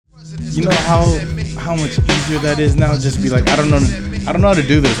You know how much easier that is now. Just be like, I don't know how to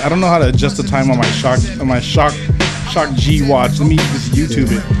do this. I don't know how to adjust the time on my Shock G watch. Let me just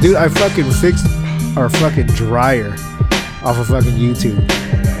YouTube it. Dude, I fucking fixed our fucking dryer off of fucking YouTube.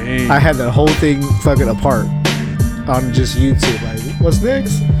 Hey. I had that whole thing fucking apart on just YouTube. Like, what's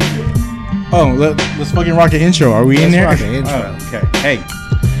next? Oh, let's fucking rock an intro. Are we in there? Let's rock an intro. Oh, okay. Hey.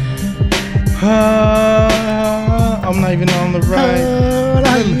 I'm not even on the right.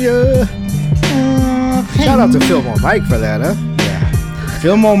 Shout out to Fillmore Mike for that, huh? Yeah.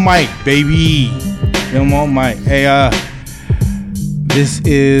 Fillmore Mike, baby. Fillmore Mike. Hey, this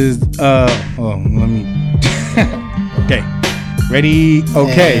is let me okay. Ready?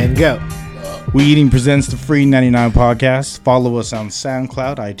 Okay. And go. We Eating presents the Free 99 podcast. Follow us on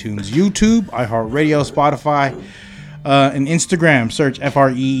SoundCloud, iTunes, YouTube, iHeartRadio, Spotify, and Instagram. Search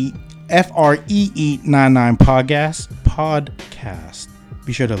FREE 99 podcast.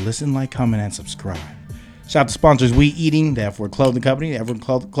 Be sure to listen, like, comment, and subscribe. Shout out to sponsors We Eating, the F-Word Clothing Company,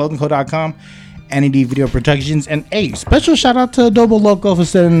 FWordClothingCo.com, NED Video Productions, and a special shout out to Adobo Loco for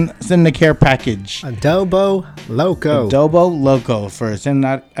sending the care package. Adobo Loco for sending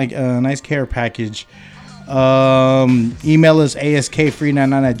out a nice care package. Email us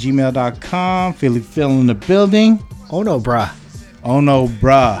askfree99@gmail.com. Phil in the building. Oh no, brah.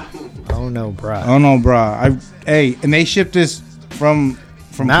 And they shipped this from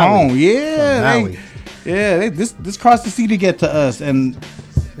Maui. home. Yeah, this crossed the sea to get to us, and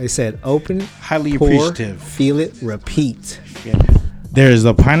they said open, highly pour, appreciative. Feel it, repeat. Yeah. There's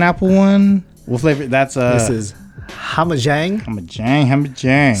a pineapple one. What flavor? That's This is Hamajang.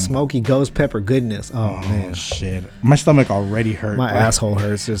 Hamajang. Smoky ghost pepper goodness. Oh man, shit. My stomach already hurt. My asshole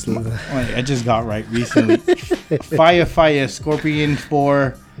hurts. Just I just got right recently. Fire Scorpion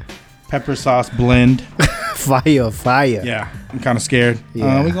 4 pepper sauce blend. Fire. Yeah, I'm kind of scared.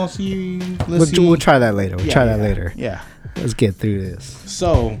 Yeah. We're gonna see. We'll try that later. Later. Yeah. Let's get through this.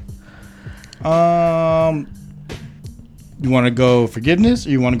 So, you want to go forgiveness, or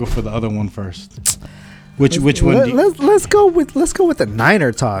you want to go for the other one first? Which one? Let's go with the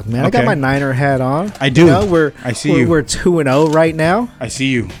Niner talk, man. Okay. I got my Niner hat on. I do. You know, we're 2-0 right now. I see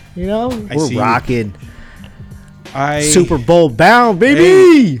you. You know, we're rocking. Super Bowl bound,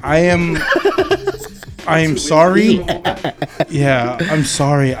 baby. I am sorry. Yeah, I'm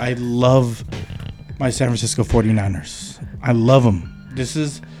sorry. I love my San Francisco 49ers. I love them. This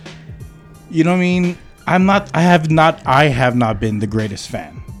is, you know what I mean? I have not been the greatest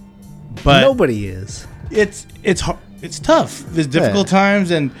fan. But nobody is. It's tough. There's difficult times,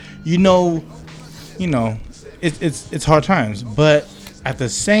 and it's hard times. But at the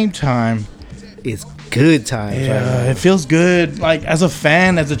same time, it's good times. Yeah, it feels good. Like as a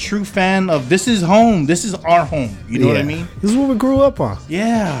fan, as a true fan of this is home. This is our home. You know what I mean? This is what we grew up on.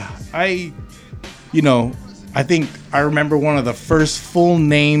 Yeah, I think I remember one of the first full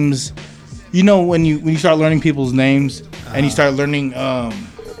names. You know when you start learning people's names and you start learning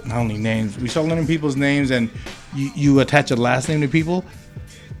not only names, we start learning people's names and you attach a last name to people.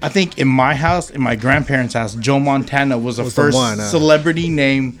 I think in my house, in my grandparents' house, Joe Montana was the first celebrity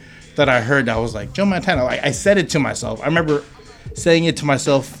name that I heard. I was like, Joe Montana. Like I said it to myself. I remember saying it to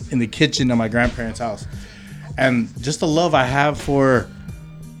myself in the kitchen of my grandparents' house, and just the love I have for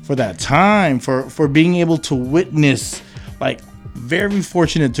that time, for being able to witness, like very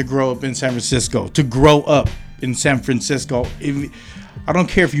fortunate to grow up in San Francisco. I don't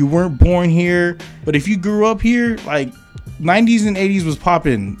care if you weren't born here, but if you grew up here, like 90s and 80s was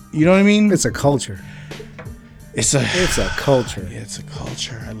popping. You know what I mean? It's a culture. It's a culture. It's a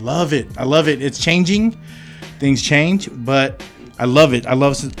culture. I love it. It's changing. Things change, but I love it. I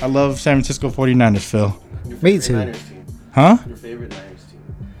love San Francisco 49ers, Phil. Me too. Huh? Your favorite Niners team?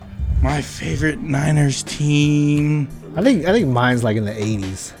 My favorite Niners team. I think mine's like in the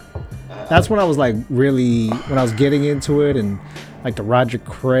 80s. That's when I was like when I was getting into it, and like the Roger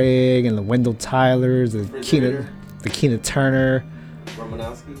Craig and the Wendell Tylers, the Keena Turner.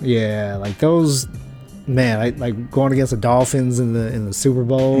 Romanowski? Yeah, like those. Man, I like going against the Dolphins in the Super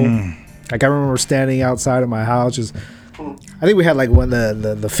Bowl. Like I remember standing outside of my house. I think we had like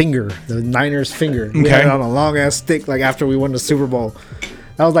the Niners finger. We had it on a long ass stick. Like after we won the Super Bowl,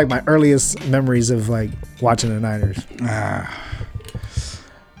 that was like my earliest memories of like watching the Niners.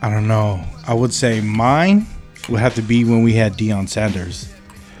 I don't know. I would say mine would have to be when we had Deion Sanders.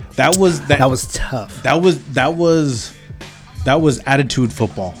 That was tough. That was attitude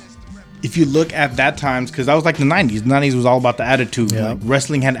football. If you look at that times, because that was like the 90s. The 90s was all about the attitude. Yeah. Like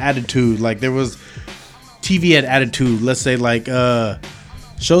wrestling had attitude. Like there was TV had attitude. Let's say like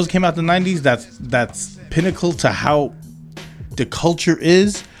shows came out in the 90s. That's pinnacle to how the culture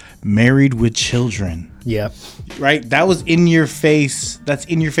is. Married with Children. Yep. Right? That was in your face. That's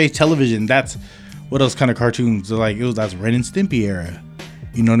in your face television. That's what else kind of cartoons? Like that's Ren and Stimpy era.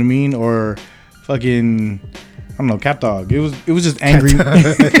 You know what I mean? Or fucking I don't know, Cat Dog. It was just angry. But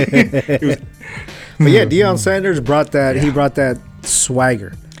yeah, Deion Sanders brought that. Yeah. He brought that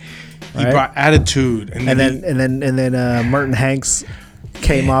swagger. Right? He brought attitude, and then Merton Hanks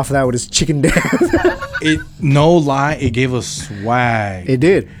came off of that with his chicken dance. No lie, it gave us swag. It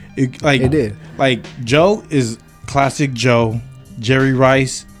did. It did. Like Joe is classic Joe. Jerry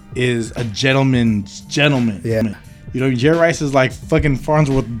Rice is a gentleman's gentleman. Yeah. You know, Jerry Rice is like fucking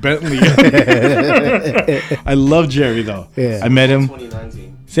Farnsworth Bentley. I love Jerry though. Yeah. I met him.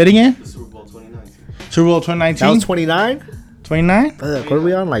 2019. Say it again. The Super Bowl 2019. Super Bowl 2019. That was 29. 29. What are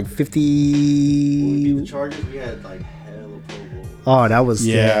we on? Like 50. When we beat the Chargers, we had like hell of Pro Bowl. Oh, that was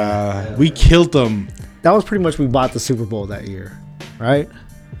yeah. We killed them. That was pretty much we bought the Super Bowl that year, right?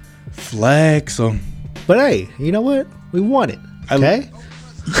 Flex them. But hey, you know what? We won it. Okay.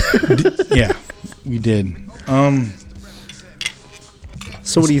 Yeah, we did.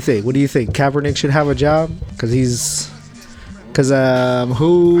 So what do you think? What do you think? Kaepernick should have a job because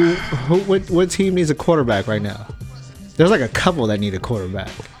what team needs a quarterback right now? There's like a couple that need a quarterback,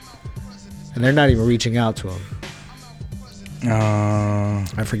 and they're not even reaching out to him.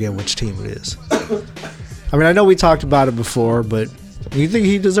 I forget which team it is. I mean, I know we talked about it before, but you think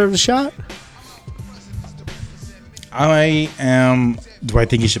he deserves a shot? Do I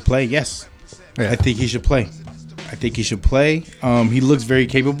think he should play? Yes. Yeah. I think he should play. He looks very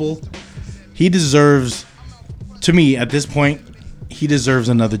capable. He deserves, to me, at this point, he deserves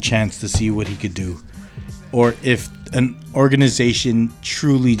another chance to see what he could do. Or if an organization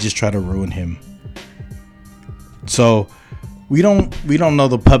truly just try to ruin him. So we don't know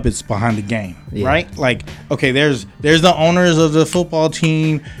the puppets behind the game, right? Like, okay, there's the owners of the football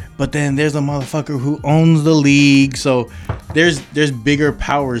team, but then there's a motherfucker who owns the league. So there's bigger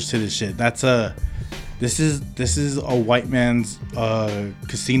powers to this shit. This is a white man's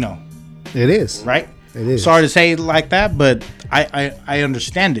casino. It is, right? It is. Sorry to say it like that, but I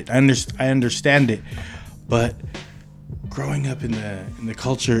understand it. I understand it. But growing up in the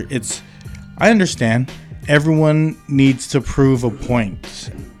culture, I understand. Everyone needs to prove a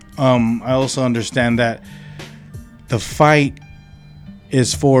point. I also understand that the fight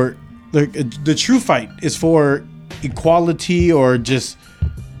is for the true fight is for equality, or just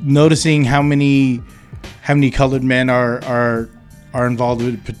noticing how many colored men are involved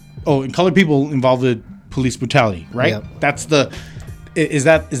with and colored people involved with police brutality, right? Yep. Is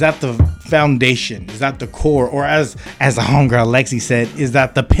that the foundation? Is that the core? Or as the homegirl Lexi said, is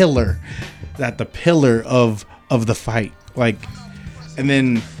that the pillar? That the pillar of the fight? Like, and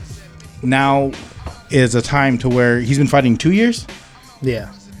then now is a time to where he's been fighting 2 years.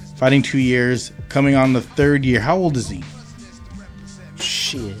 Yeah, fighting 2 years, coming on the third year. How old is he?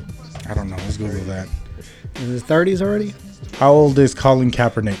 Shit, I don't know. Let's Google that. In his 30s already. How old is Colin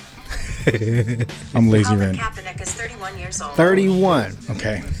Kaepernick? I'm lazy, Ren. Kaepernick is 31 years old. 31.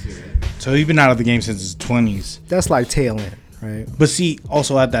 Okay, so he's been out of the game since his 20s. That's like tail end. Right. But see,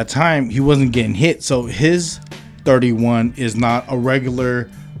 also at that time, he wasn't getting hit. So his 31 is not a regular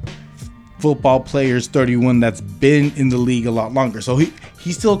football player's 31 that's been in the league a lot longer. So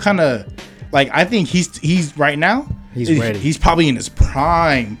he's still kind of like, I think he's right now. He's ready. He's probably in his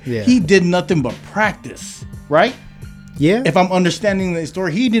prime. Yeah. He did nothing but practice, right? Yeah. If I'm understanding the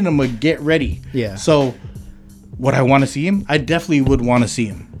story, he did him a get ready. Yeah. So would I want to see him? I definitely would want to see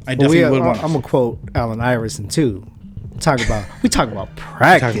him. I definitely would want to. I'm going to quote Allen Iverson too. We talk about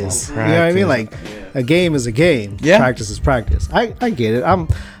practice. You know what I mean? Like, a game is a game. Yeah. Practice is practice. I get it. I'm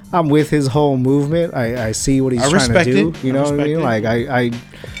with his whole movement. I see what he's trying to do. You know what I mean? Like, I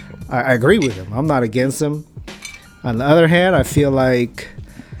agree with him. I'm not against him. On the other hand, I feel like,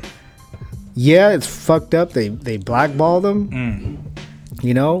 yeah, it's fucked up. They blackballed him.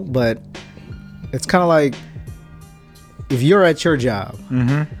 You know, but it's kind of like, if you're at your job,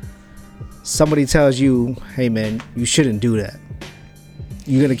 somebody tells you, hey man, you shouldn't do that.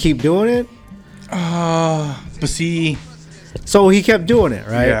 You gonna keep doing it? But see, so he kept doing it,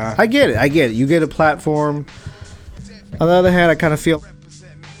 right? Yeah. I get it. You get a platform. On the other hand, I kind of feel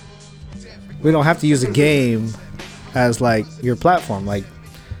we don't have to use a game as like your platform. Like,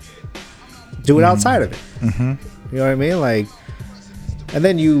 do it outside of it. You know what I mean? Like, and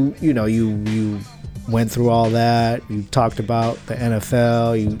then you went through all that. You talked about the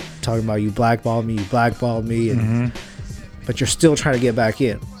NFL. You talked about you blackballed me, and but you're still trying to get back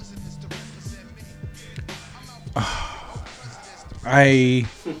in. he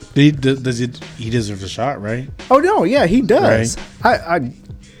deserves a shot, right? Oh no, yeah, he does. Right.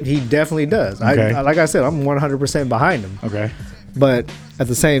 he definitely does. Okay. Like I said, I'm 100% behind him. Okay. But at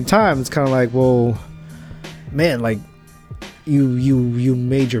the same time, it's kind of like, well, man, like you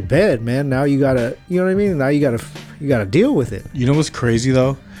made your bed, man. Now you gotta, you know what I mean? Now you gotta deal with it. You know what's crazy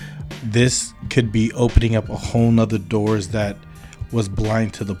though? This could be opening up a whole nother doors that was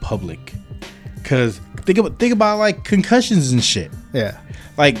blind to the public. Cause think about like concussions and shit. Yeah.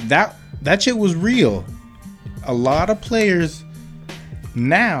 Like that shit was real. A lot of players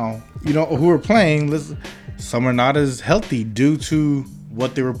now, you know, who are playing, some are not as healthy due to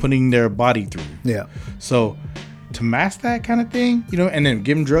what they were putting their body through. Yeah. So to mask that kind of thing, you know, and then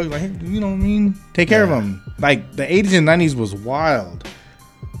give them drugs, like, you know what I mean? Take care of them. Like the 80s and 90s was wild.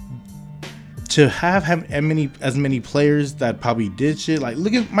 To have as many players that probably did shit, like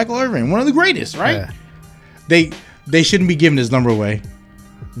look at Michael Irvin, one of the greatest, right? Yeah. They shouldn't be giving his number away.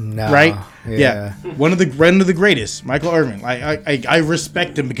 No. Right? Yeah. One of the greatest, Michael Irvin. Like I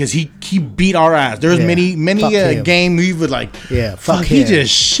respect him because he beat our ass. There was many game we would like. Yeah. Fuck he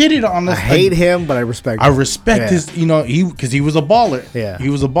just shitted on us. I hate him, but I respect him. I respect his. You know, because he was a baller. Yeah. He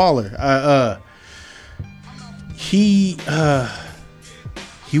was a baller. He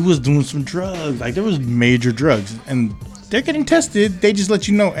was doing some drugs. Like there was major drugs, and they're getting tested. They just let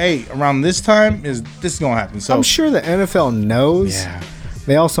you know, hey, around this time this is gonna happen. So I'm sure the NFL knows. Yeah.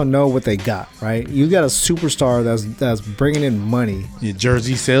 They also know what they got, right? You got a superstar that's bringing in money. Your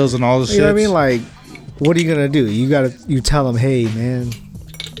jersey sales and all this shit. You know what I mean? Like, what are you gonna do? You tell them, hey man,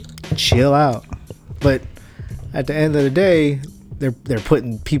 chill out. But at the end of the day, they're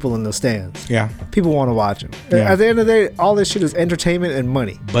putting people in the stands. Yeah. People want to watch them. Yeah. At the end of the day, all this shit is entertainment and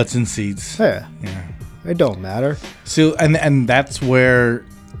money. Butts and seats. Yeah. Yeah. It don't matter. So and that's where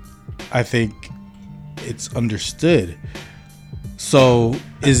I think it's understood. So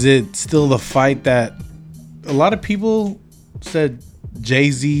is it still the fight that a lot of people said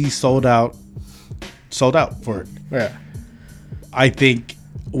Jay-Z sold out for it? Yeah. I think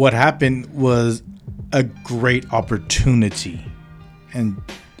what happened was a great opportunity. And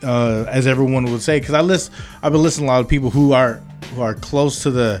as everyone would say, because I've been listening to a lot of people who are close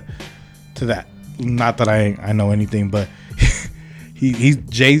to that. Not that I know anything, but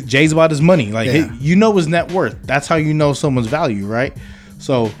Jay's about his money. Like you know his net worth. That's how you know someone's value, right?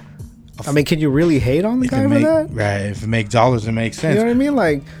 So, I mean, can you really hate on the guy for that? Right. If it makes dollars, it makes sense. You know what I mean?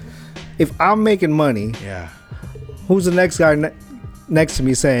 Like, if I'm making money, yeah. Who's the next guy next to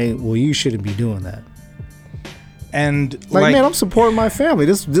me saying, "Well, you shouldn't be doing that"? And like man, I'm supporting my family.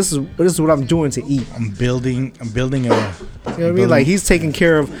 This is what I'm doing to eat. I'm building a. You know what I mean? Like he's taking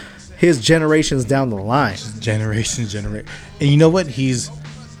care of his generations down the line. Generate. And you know what?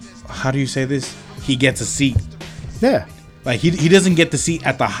 How do you say this? He gets a seat. Yeah. Like he doesn't get the seat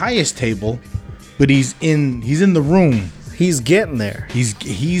at the highest table, but he's in the room. He's getting there.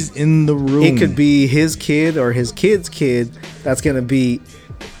 He's in the room. It could be his kid or his kid's kid that's gonna be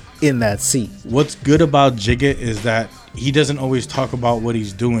in that seat. What's good about Jigga is that he doesn't always talk about what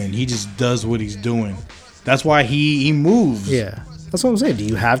he's doing. He just does what he's doing. That's why he moves. Yeah. That's what I'm saying. Do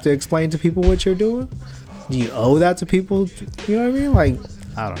you have to explain to people what you're doing? Do you owe that to people? You know what I mean? Like,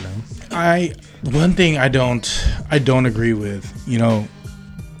 I don't know. One thing I don't agree with, you know,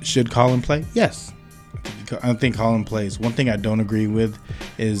 should Colin play? Yes. I think Colin plays. One thing I don't agree with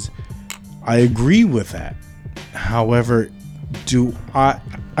is I agree with that. However, I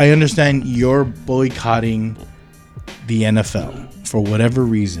understand you're boycotting the NFL for whatever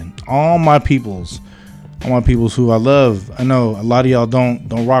reason. All my peoples who I love, I know a lot of y'all don't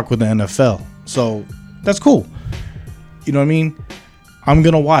rock with the NFL. So that's cool. You know what I mean? I'm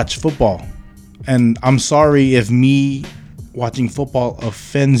going to watch football. And I'm sorry if me watching football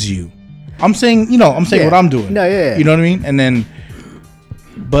offends you. I'm saying what I'm doing. No, yeah. You know what I mean? And then,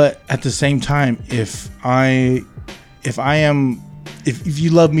 but at the same time, if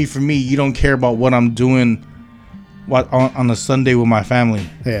you love me for me, you don't care about what I'm doing on a Sunday with my family.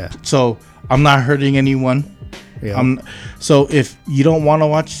 Yeah. So I'm not hurting anyone. Yeah. So if you don't want to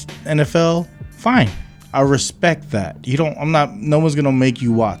watch NFL, fine. I respect that. No one's gonna make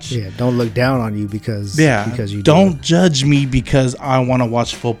you watch. Yeah. Don't look down on you because you don't judge me because I want to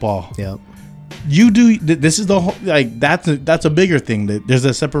watch football. Yep. You do. This is the whole, like that's a bigger thing. That there's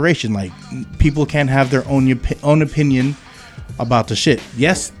a separation. Like people can't have their own opinion about the shit.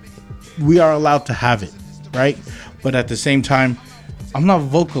 Yes, we are allowed to have it, right? But at the same time, I'm not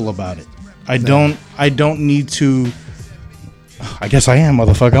vocal about it. I don't need to. I guess I am,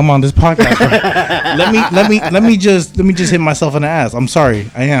 motherfucker. I'm on this podcast. let me just hit myself in the ass. I'm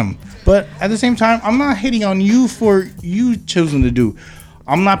sorry, I am. But at the same time, I'm not hitting on you for you choosing to do.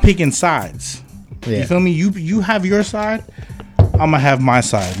 I'm not picking sides. Yeah. You feel me? You have your side. I'm gonna have my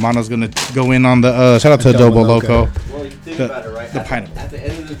side. Mano's gonna go in on the shout out to Adobo Loco. Well, you think The- about it, right? the pineapple. At the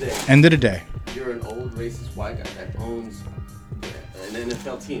end of the day, End of the day. you're an old racist white guy that owns an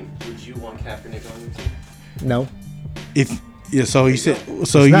NFL team. Would you want Kaepernick on your team? No. So you said so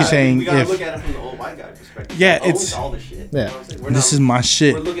It's you not. saying we gotta if look at it from the old white guy perspective. Yeah, He owns it's- all the shit. Yeah. You know what I'm saying? We're this not- is my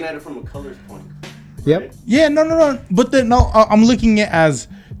shit. We're looking at it from a colors point. Yep. right? Yeah, no. But then no, I'm looking at it as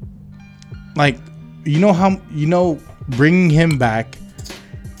like bringing him back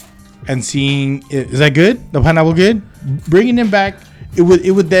and seeing is that good? The pineapple good? Bringing him back, it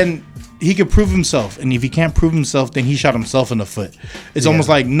would then he could prove himself, and if he can't prove himself, then he shot himself in the foot. It's almost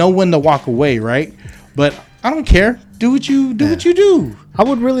like know when to walk away, right? But I don't care. Do what you do. I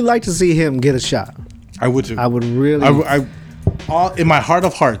would really like to see him get a shot. I would too. I would really. I all in my heart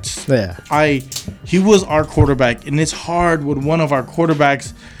of hearts. Yeah. He was our quarterback, and it's hard when one of our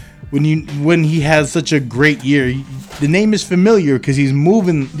quarterbacks when he has such a great year. The name is familiar because he's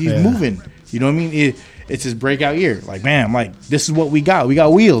moving. He's moving. You know what I mean? It's his breakout year. Like, man, like this is what we got. We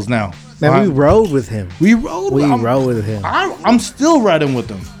got wheels now. Man, we rode with him. We rode. We rode with him. I'm still riding with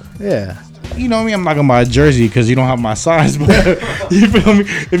him. Yeah. You know what I mean? I'm not gonna buy a jersey because you don't have my size. But you feel me?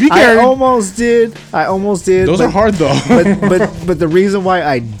 If you I carry, almost did. those are hard though. but the reason why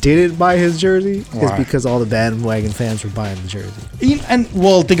I didn't buy his jersey Why? is because all the bandwagon fans were buying the jersey. And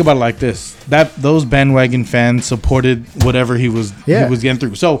well, think about it like this: those bandwagon fans supported whatever he was getting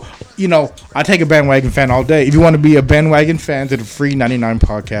through. So, I take a bandwagon fan all day. If you want to be a bandwagon fan to the Free 99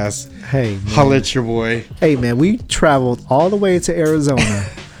 podcast, Hey, man. holla at your boy. Hey, man, we traveled all the way to Arizona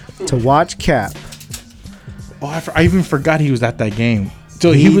to watch Cap. Oh, I even forgot he was at that game.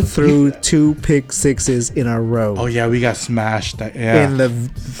 So He threw 2 pick sixes in a row. Oh yeah, we got smashed. Yeah. In the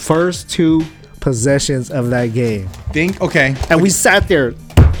first 2 possessions of that game. Okay. And we sat there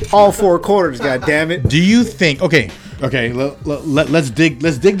all 4 quarters, god damn it. Do you think? Okay. Let's dig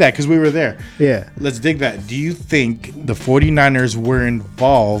that because we were there. Yeah. Let's dig that. Do you think the 49ers were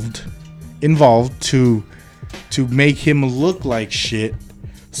involved to make him look like shit,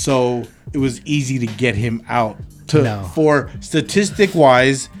 so it was easy to get him out? No. For statistic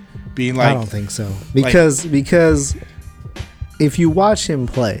wise, being like, I don't think so. Because if you watch him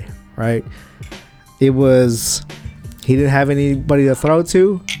play, right, he didn't have anybody to throw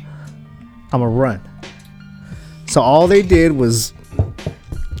to. I'm a run. So all they did was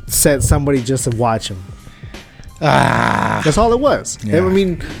set somebody just to watch him. That's all it was. Yeah. I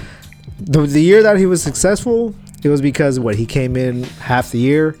mean, the year that he was successful, it was because he came in half the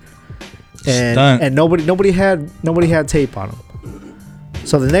year, and nobody had tape on him.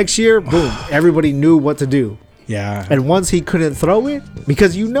 So the next year, boom, everybody knew what to do. yeah. And once he couldn't throw it,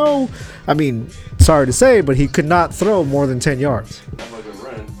 because I mean, sorry to say, but he could not throw more than 10 yards.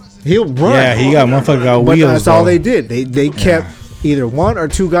 He'll run. Yeah, he got motherfucker got But wheels. that's all though. they did. They kept either 1 or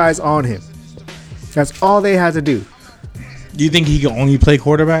 2 guys on him. That's all they had to do. Do you think he could only play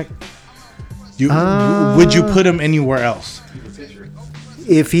quarterback? Would you put him anywhere else?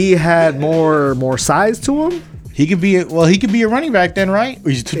 If he had more size to him, He could be a running back then, right? Or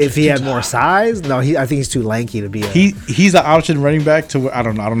he's if he had more size, no, I think he's too lanky to be. He's an option running back to I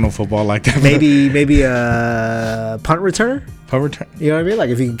don't know football like that. Maybe a punt returner. Punt return. You know what I mean? Like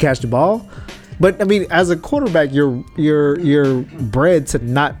if he can catch the ball. But I mean, as a quarterback, you're bred to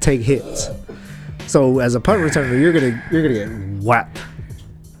not take hits. So as a punt returner, you're gonna get whacked.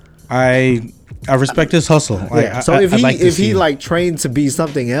 I respect his hustle. Like, Yeah. So I'd like to if see he him. like trained to be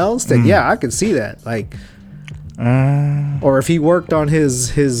something else, then yeah, I could see that. Like, or if he worked on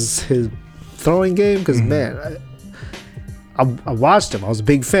his throwing game, because man, I watched him. I was a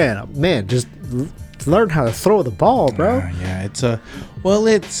big fan. Man, just learn how to throw the ball, bro. Yeah,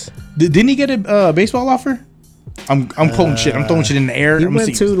 didn't he get a baseball offer? I'm quoting shit. I'm throwing shit in the air. He I'm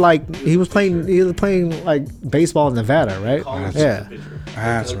went to he was playing like baseball in Nevada, right? Yeah,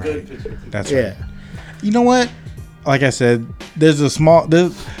 That's right. That's yeah. right. You know what? Like I said, there's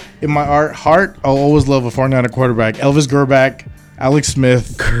in my heart, I'll always love a 49er quarterback. Elvis Grbac, Alex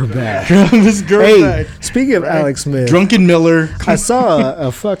Smith. Grbac. Elvis Grbac. Hey, speaking of Alex Smith, Drunken Miller. I saw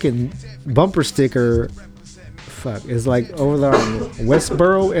a fucking bumper sticker. Fuck, it's like over there on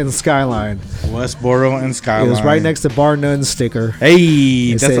Westboro and Skyline. Westboro and Skyline. It was right next to Bar None sticker.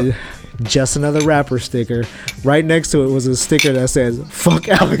 Hey, It said, just another rapper sticker. Right next to it was a sticker that says, fuck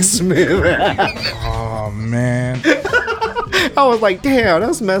Alex Smith. oh man. I was like, damn,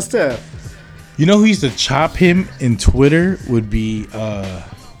 that's messed up. You know who used to chop him in Twitter would be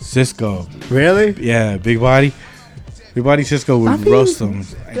Cisco. Really? Yeah, Big Body. Big Body Cisco would roast him.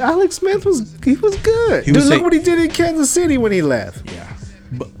 Alex Smith was good. He Dude, would look say- what he did in Kansas City when he left. Yeah.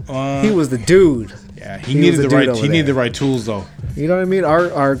 But, He was the dude. yeah, he was the dude over he needed there. the right tools though. You know what I mean?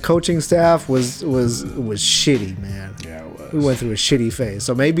 Our coaching staff was shitty, man. Yeah, it was. We went through a shitty phase.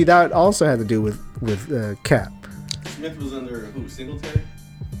 So maybe that also had to do with Cap. Smith was under who? Singletary?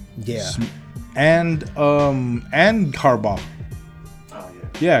 Yeah. And Harbaugh. Oh yeah.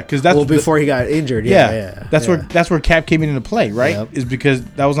 Yeah, because that's before he got injured. Yeah. That's where Cap came into play, right? Yep. Is because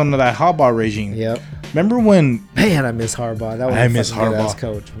that was under that Harbaugh regime. Yep. Remember when? Man, I miss Harbaugh. That was I miss fucking good-ass Harbaugh,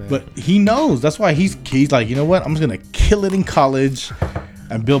 coach, man. But he knows. That's why he's like, you know what? I'm just gonna kill it in college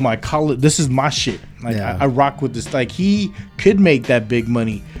and build my college. This is my shit. Like Yeah. I rock with this. Like he could make that big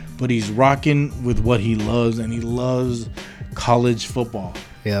money, but he's rocking with what he loves, and he loves college football.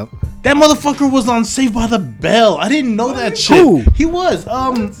 Yep. That motherfucker was on Saved by the Bell. I didn't know that shit. Who? He was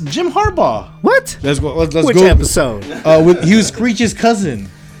Jim Harbaugh. What? Let's go. Let's Which go. episode? He was Screech's cousin.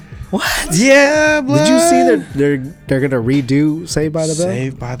 What? Yeah, Did you see that they're gonna redo Saved by the Bell?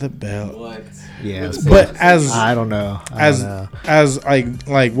 Saved by the Bell. What? Yeah. But as I don't know. as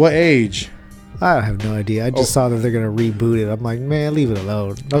like what age? I have no idea. I just saw that they're gonna reboot it. I'm like, man, leave it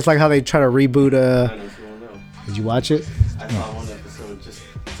alone. That's like how they try to reboot. I know if you won't know. Did you watch it? I saw one episode just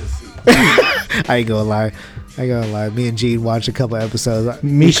to see. I ain't gonna lie. Me and Gene watched a couple episodes.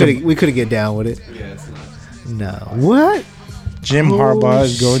 Misha- We couldn't get down with it. Yeah, it's not. No. What? Jim Harbaugh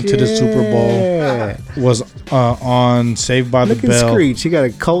is going to the Super Bowl. Bowl. Was on Saved by Look the at Bell. Screech. He got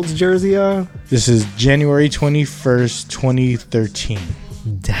a Colts jersey on. This is January 21st, 2013.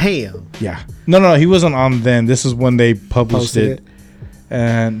 Damn. Yeah. No, he wasn't on then. This is when they published Posted it. it.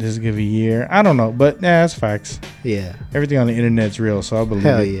 And this is give a year. I don't know, but yeah, it's facts. Yeah. Everything on the internet's real, so I believe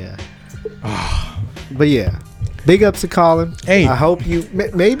Hell it. yeah. But yeah. Big ups to Colin. Hey. I hope you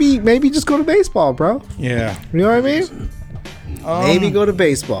maybe just go to baseball, bro. Yeah. You know what I mean? Maybe go to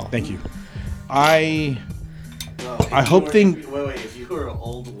baseball. Thank you. I No, I hope if you were an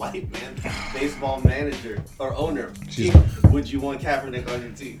old white man, baseball manager or owner, would you want Kaepernick on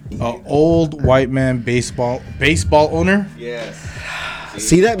your team? old white man baseball owner. Yes.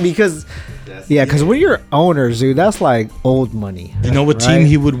 See that? Because because when you're owners, dude, that's like old money. You know what right? team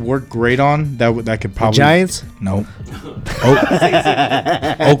he would work great on? That could probably Giants? No.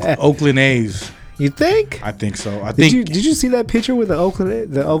 Oakland A's. You think? I think so. Did you see that picture with the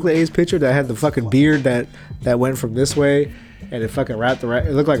Oakland A's pitcher that had the fucking beard that went from this way and it fucking wrapped around?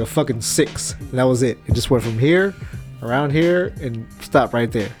 It looked like a fucking 6. And that was it. It just went from here, around here, and stopped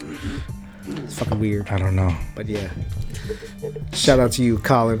right there. It's fucking weird. I don't know. But yeah. Shout out to you,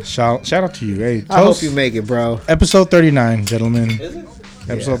 Colin. Shout out to you. Hey, I hope you make it, bro. Episode 39, gentlemen. Is it?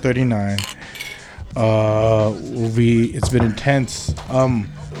 Episode 39. It's been intense.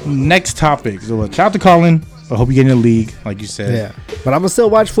 Next topic. So shout out to Colin. I hope you get in the league, like you said. Yeah. But I'm going to still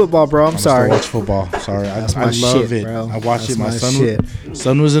watch football, bro. I'm sorry. Watch football. Sorry, I my love shit, it. bro. I watched That's it. My my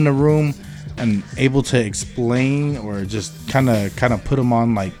son was in the room and able to explain or just kind of put him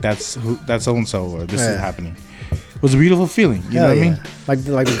on like that's so and so or this is Yeah. happening. It was a beautiful feeling. You know what I mean?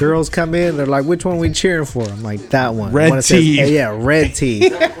 Like the girls come in, they're like, which one we cheering for? I'm like, that one. Red The one that says- team. yeah, red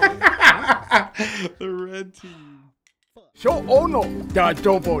team. The red team. Show Ono, the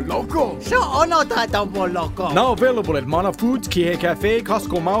Double Loco. Now available at Mana Foods, Kihei Cafe,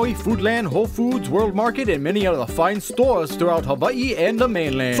 Costco Maui, Foodland, Whole Foods, World Market, and many other fine stores throughout Hawaii and the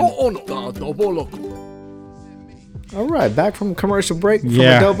mainland. Show Ono, the Double Loco. All right, back from commercial break from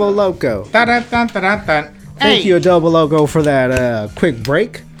Yeah. Adobo Loco. Dun. Thank you, Adobo Loco, for that quick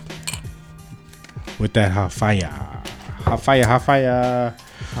break. With that hot fire. Oh, fire.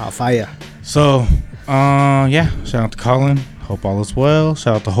 So, yeah. Shout out to Colin. Hope all is well.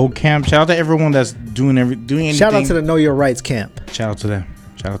 Shout out to whole camp. Shout out to everyone that's doing anything. Shout out to the Know Your Rights camp. Shout out to them.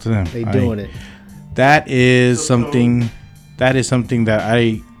 They doing it. That is something that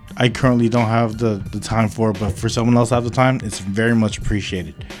I currently don't have the time for, but for someone else to have the time, it's very much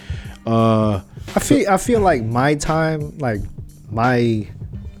appreciated. I feel like my time, like my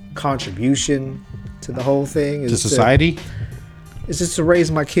contribution to the whole thing is To society, it's just to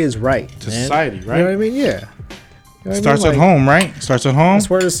raise my kids right. To man. society, right? You know what I mean? Yeah. You know what I starts mean? at Like, home, right? Starts at home. That's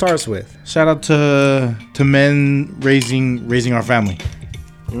where it starts with. Shout out to men raising our family.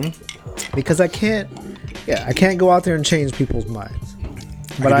 Because I can't go out there and change people's minds.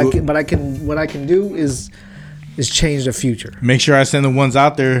 But I can what I can do is change the future, Make sure I send the ones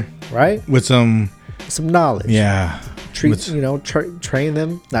out there right? with some, Some knowledge. yeah. Treat, with- train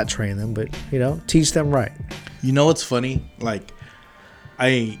them, not train them, but teach them right. You know what's funny? Like,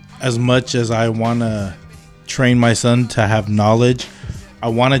 as much as I want to train my son to have knowledge, I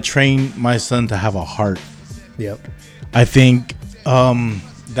want to train my son to have a heart. Yep. I think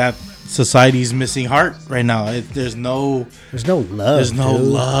that society's missing heart right now. There's no There's no love.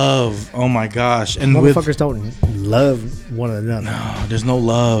 love. Oh my gosh! And with Motherfuckers don't love one another. No, there's no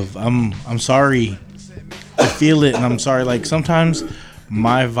love. I'm sorry. I feel it, and I'm sorry. Like sometimes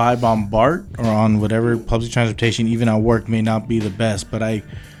my vibe on BART or on whatever public transportation, even at work, may not be the best. But I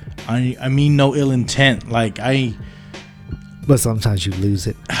mean no ill intent. Like But sometimes you lose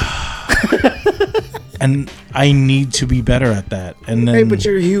it. and I need to be better at that. And then, Hey, but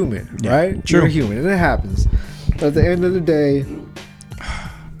you're human, Yeah, right? true. You're human, and it happens. But at the end of the day,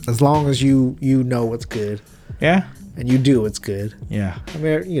 as long as you know what's good yeah, and you do what's good, yeah, I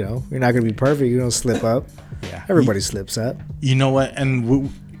mean, you know, you're not gonna be perfect. You're gonna slip up. yeah. Everybody slips up. You know what?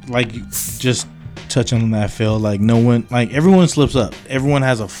 And like, just touching on that, Phil. Like, no one, like, everyone slips up. Everyone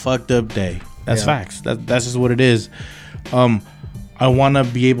has a fucked up day. That's Yeah. facts. That's just what it is. I want to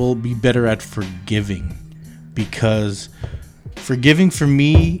be better at forgiving, because forgiving for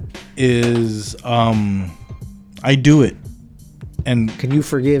me is, I do it. And Can you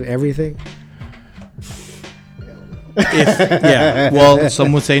forgive everything? well,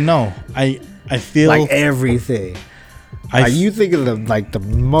 some would say no. I feel Like everything. I Like, you think of the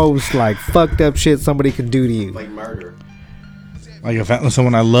most like fucked up shit somebody can do to you. Like murder. like if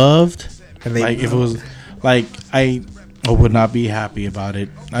someone I loved, And they- like if it was like I would not be happy about it.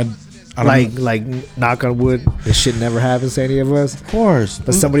 I don't Like knock on wood, this shit never happens to any of us. of course.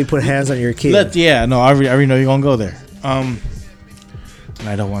 But somebody put hands on your kid. I already know you're gonna go there. And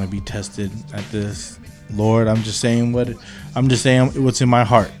I don't want to be tested at this, Lord. I'm just saying what's in my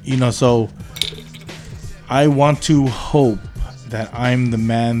heart, you know. So I want to hope that I'm the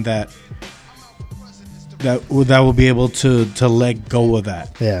man that will be able to let go of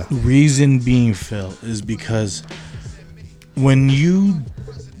that. Yeah. Reason being, Phil, is because when you're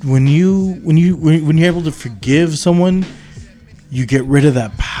able to forgive someone, you get rid of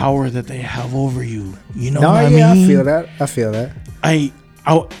that power that they have over you. You know what I mean? I feel that. I feel that.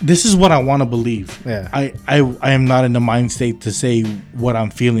 This is what I want to believe. Yeah. I am not in the mind state to say what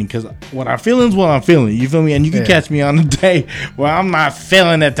I'm feeling, because what I'm feeling is what I'm feeling. You feel me? And you can catch me on a day where I'm not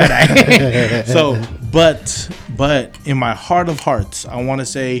feeling it today. So, but in my heart of hearts, I want to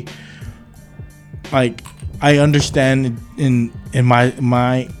say, like, I understand in my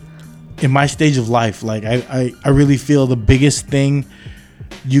stage of life, like I really feel the biggest thing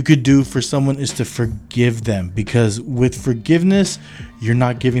you could do for someone is to forgive them, because with forgiveness, you're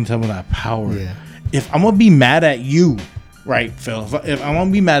not giving someone that power. Yeah. If I'm gonna be mad at you, right, Phil? If I'm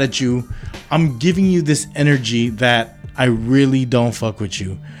gonna be mad at you, I'm giving you this energy that I really don't fuck with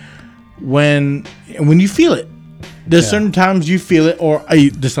you. When you feel it, there's certain times you feel it, or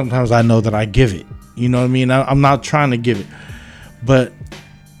there's sometimes I know that I give it. You know what I mean? I'm not trying to give it, but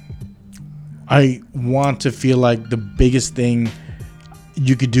I want to feel like the biggest thing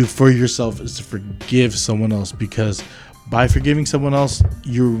you could do for yourself is to forgive someone else, because by forgiving someone else,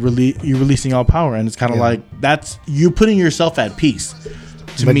 you're releasing all power, and it's kind of like that's you putting yourself at peace.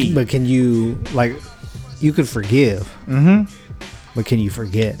 But can you, like, you could forgive, but can you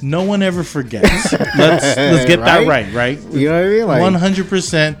forget? No one ever forgets. let's get that right. You know what I mean? Like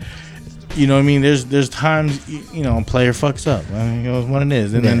 100%. You know what I mean? There's times, you know, a player fucks up. I mean, you know, what it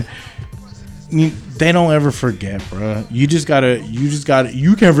is, and then they don't ever forget, bro. You can't forget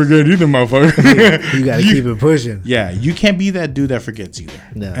either, motherfucker. you gotta keep it pushing. Yeah, you can't be that dude that forgets either.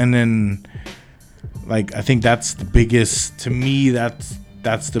 No. And then, like, I think that's the biggest, to me, that's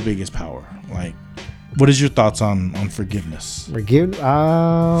the biggest power. Like, what is your thoughts on forgiveness? Forgiveness.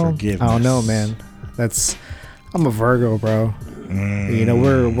 I don't know, man. I'm a Virgo, bro. You know,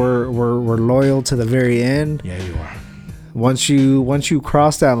 we're loyal to the very end. Yeah, you are. Once you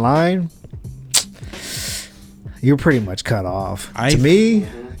cross that line, you're pretty much cut off. To me,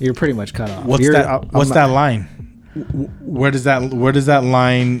 you're pretty much cut off. What's that line? Where does that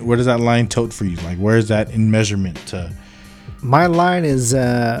line tote for you? Like, where is that in measurement to? My line is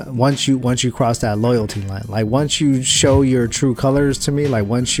once you cross that loyalty line, like once you show your true colors to me, like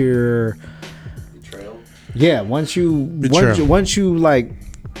once you're Betrayal. yeah, once you like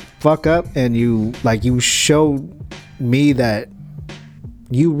fuck up and you show me that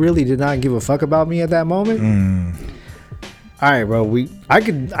you really did not give a fuck about me at that moment. All right, bro. I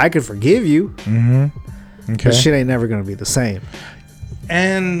could forgive you. Mm-hmm. Okay. But shit ain't never gonna be the same.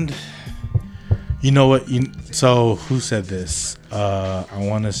 And you know what? So who said this? I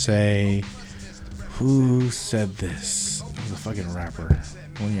want to say, who said this? It was a fucking rapper.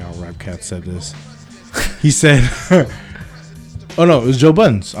 One of y'all rap cats said this. He said, "Oh no, it was Joe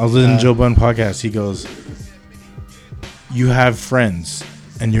Budden's." I was listening to Joe Budden podcast. He goes, "You have friends,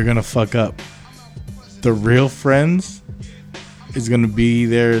 and you're gonna fuck up. The real friends is gonna be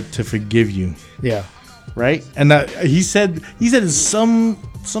there to forgive you." Yeah. Right? And he said something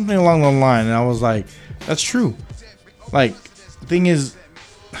along the line, and I was like, that's true. Like, the thing is,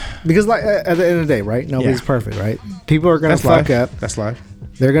 Because like at the end of the day, right? Nobody's Yeah. perfect, right? People are gonna that's fuck life. up. That's life.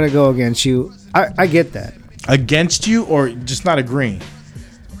 They're gonna go against you. I get that. Against you or just not agreeing?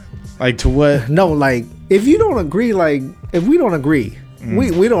 Like, to what? No, like if you don't agree, like if we don't agree,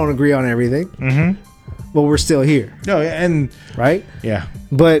 we don't agree on everything. Mm-hmm. But we're still here, No, and right? yeah.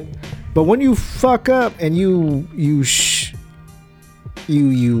 But when you fuck up and you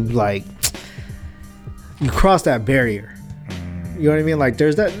like you cross that barrier. You know what I mean? Like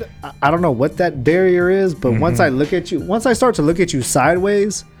there's that. I don't know what that barrier is, but once I start to look at you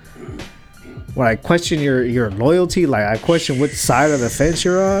sideways, when I question your loyalty, like I question which side of the fence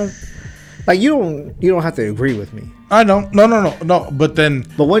you're on. Like you don't have to agree with me. I don't. No. But then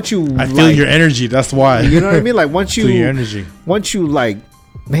But once you, I feel your energy. That's why. You know what I mean? Like once you feel your energy. once you like,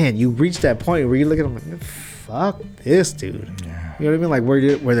 man, you reach that point where you look at them like, fuck this dude. Yeah. You know what I mean? Like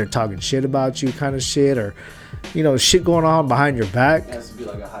where they're talking shit about you, kind of shit, or shit going on behind your back. It has to be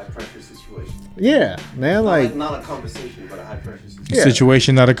like a high pressure situation. Yeah, man. Like Not a conversation, but a high pressure situation. Yeah.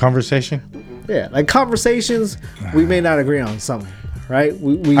 Situation, not a conversation. yeah, like conversations. We may not agree on something, right?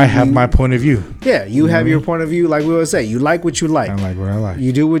 I have my point of view. Yeah, you have your point of view. Like we always say, you like what you like. I like what I like.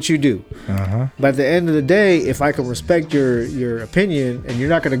 You do what you do. Uh-huh. But at the end of the day, if I can respect your opinion, and you're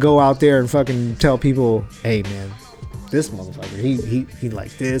not gonna go out there and fucking tell people, hey man, this motherfucker, he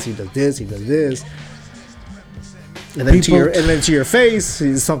like this, he does this, and then to your face,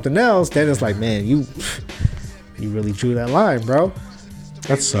 he's something else. Then it's like, man, you really drew that line, bro.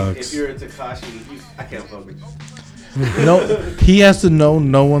 That sucks. If you're a Tekashi, I can't fuck with you. No, he has to know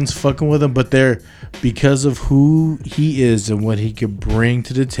no one's fucking with him, but because of who he is and what he could bring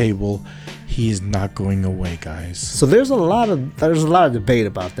to the table, he is not going away, guys. So there's a lot of debate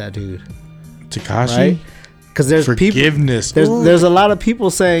about that, dude. Tekashi, Right? Because there's forgiveness. people. There's a lot of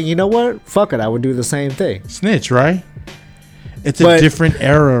people saying, you know what? Fuck it, I would do the same thing. Snitch, right? It's But- a different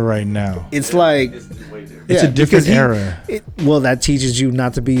era right now. It's like. It's way different. It's a different because era. Well, that teaches you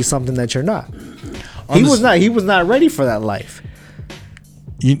not to be something that you're not. On He the was s- not. He was not ready for that life.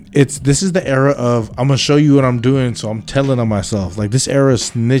 This is the era of I'm gonna show you what I'm doing, so I'm telling on myself. Like this era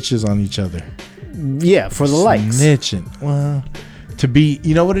snitches on each other. Yeah, for the likes. Snitching. Well, to be,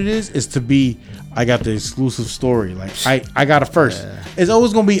 you know what it is? It's to be. I got the exclusive story. Like I got it first. It's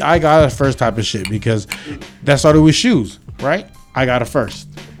always gonna be I got it first type of shit because that started with shoes, right? I got it first.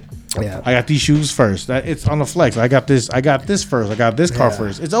 Yeah. I got these shoes first. That it's on the flex. I got this first. I got this car Yeah.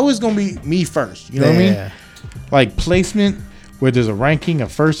 first. It's always gonna be me first. You know what I mean? Yeah. Like placement where there's a ranking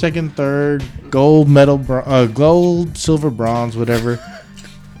of first, second, third, gold, medal, gold, silver, bronze, whatever.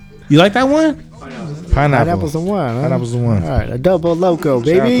 You like that one? Pineapple. Pineapple's the one. Huh? Pineapple's the one. All right, a double loco, Shout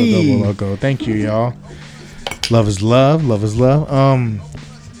out to baby. Double Loco. Thank you, y'all. Love is love. Love is love.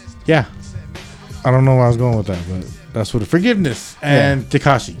 Yeah. I don't know where I was going with that, but that's what forgiveness and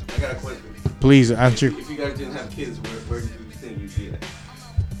Tekashi. I got a question. Please answer. If you guys didn't have kids, where do you think you'd be at?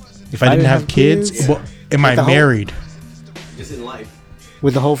 If I didn't have kids, kids? well, am I the whole- married? Just in life.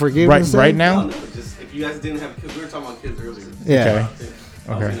 With the whole forgiveness. Right thing? now? No, just if you guys didn't have kids, we were talking about kids earlier. Yeah. Okay.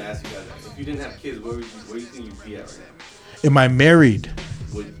 I was Okay. gonna ask you guys that. If you didn't have kids, where do you think you'd be at right Am I married?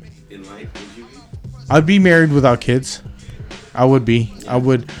 now? In life, would you be? I'd be married without kids. I would be. I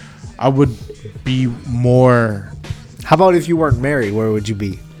would be more. How about if you weren't married? Where would you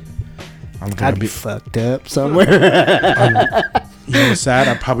be? I'm gonna I'd be be. fucked up somewhere. You know what's sad?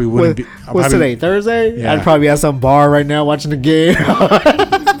 I probably wouldn't be. I What's probably, today? Thursday? Yeah. I'd probably be at some bar right now watching the game.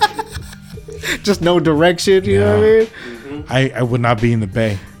 Just no direction. You know what I mean? I would not be in the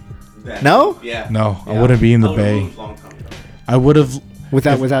Bay. That. No? Yeah. No, I wouldn't be in the I would've Bay. moved a long time ago. I would have.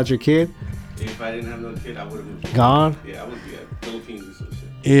 Without your kid If I didn't have no kid, I would have moved. gone. Yeah, I would be at Philippines or some shit.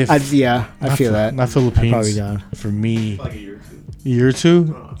 If I not feel Phi- that. Not Philippines. probably gone. For me, Like a year or two. a year or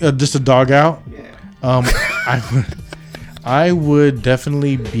two. Just a dog out. Yeah. I would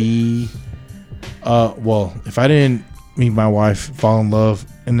definitely be. Well, if I didn't meet my wife, fall in love,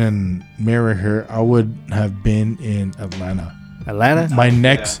 and then marry her, I would have been in Atlanta. Atlanta. My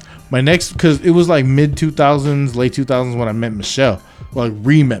next, because it was like mid 2000s, late 2000s when I met Michelle. Well, like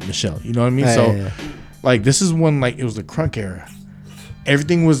re-met Michelle. You know what I mean? So, Yeah. like, this is when like it was the crunk era.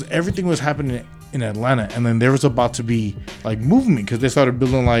 Everything was happening in Atlanta, and then there was about to be like movement because they started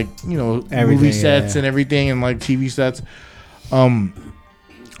building like movie Everything, sets yeah. and everything and like TV sets.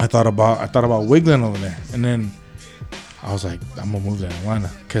 I thought about wiggling over there, and then I was like, I'm gonna move to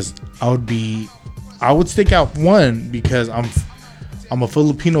Atlanta because I would stick out one because I'm a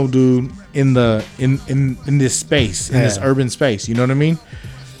Filipino dude in this space, in this Yeah. urban space. You know what I mean?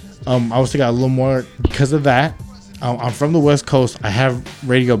 I would stick out a little more because of that. I'm from the West Coast. I have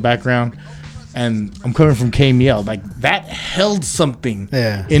radio background. and I'm coming from KML. Like that held something.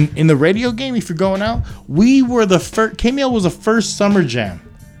 Yeah. In the radio game, if you're going out, we were the first. KML was the first summer jam.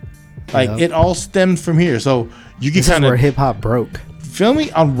 Like it all stemmed from here. So you can kind where of hip hop broke. feel me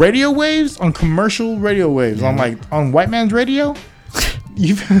on radio waves, on commercial radio waves, on white man's radio.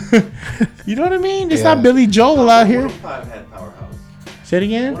 You you know what I mean? It's not Billy Joel out here. 105 had Powerhouse. Say it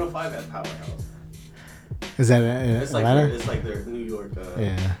again. 105 had Powerhouse. Is that It's like Atlanta? it's like their New York.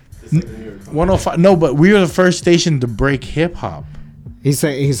 Yeah. It's like the New York. 105. No, but we were the first station to break hip hop. He's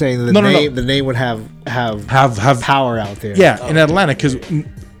saying the No. the name would have Have power out there. Yeah, in Atlanta, because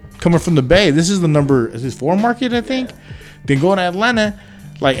coming from the Bay, this is the number. Is this 4 market? I think. Then going to Atlanta,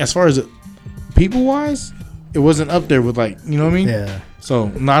 like as far as people wise, it wasn't up there with like you know what I mean. Yeah.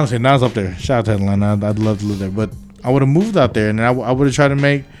 So honestly, now it's up there. Shout out to Atlanta. I'd love to live there, but I would have moved out there, and I would have tried to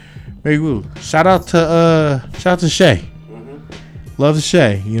make move. Shout out to Shay. Love to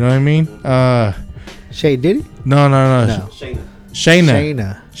Shay. You know what I mean? Shay Diddy? No.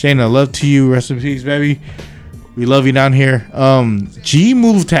 Shayna. Shayna, love to you. Rest in peace, baby. We love you down here. G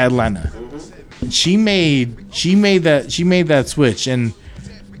moved to Atlanta. She made that switch, and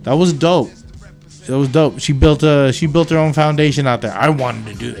that was dope. It was dope. She built her own foundation out there. I wanted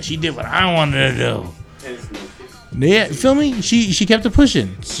to do that. She did what I wanted to do. Yeah, feel me? She kept it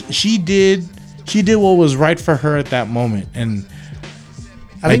pushing. She did what was right for her at that moment, and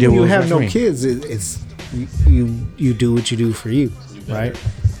I think did when you what was have right no for me. kids, it's you do what you do for you, right?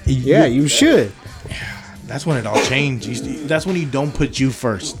 Yeah, you should. That's when it all changed. That's when you don't put you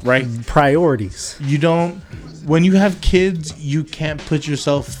first, right? Priorities. You don't. When you have kids, you can't put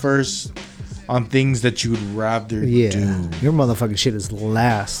yourself first on things that you would rather Yeah, do. your motherfucking shit is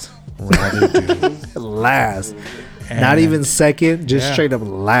last. Last. Not And- even second, just Yeah. straight up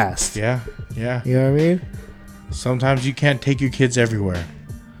last. Yeah. You know what I mean? Sometimes you can't take your kids everywhere,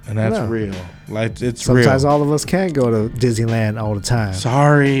 and that's No. real. Like it's Sometimes real. all of us can't go to Disneyland all the time.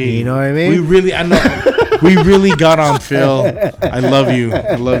 Sorry. You know what I mean? I know. We really got on Phil. I love you,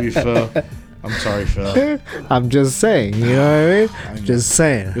 Phil. I'm sorry, Phil. I'm just saying, you know what I mean? Just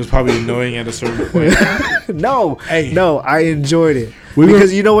saying. It was probably annoying at a certain point. No, Hey. no, I enjoyed it. We were-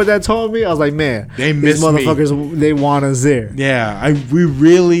 Because you know what that told me? I was like, man, They these miss me. motherfuckers, they want us there. Yeah, we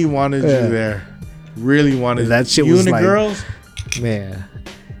really wanted Yeah. you there. Really wanted That shit you was and the like- girls. Man,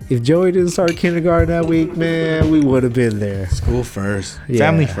 if Joey didn't start kindergarten that week, man, we would have been there. School first, Yeah,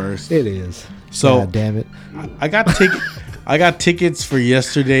 family first. It is. So- God damn it. I got tickets for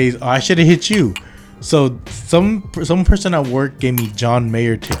yesterday's. Oh, I should have hit you. So some person at work gave me John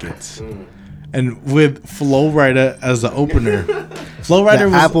Mayer tickets, and with Flo Rida as the opener. Flo The Rida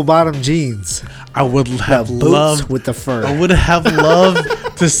was. apple bottom jeans. I would have Boots loved. with the fur. I would have loved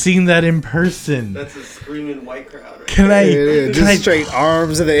to seen that in person. That's a screaming white crowd. Right Can I? Yeah, yeah, Can just I? straight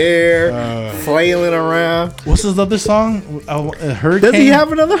arms in the air, flailing around. What's his other song? Hurricane. Does he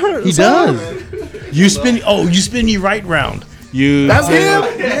have another He song? does. You spin me right round. You. That's him?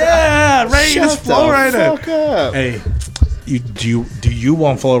 Yeah, right. It's Shut Flo the Rida. fuck up. Hey, do you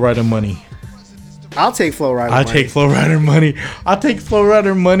want Flo Rida money? I'll take Flow Rider. I'll money. take Flo Rida money. I'll take Flo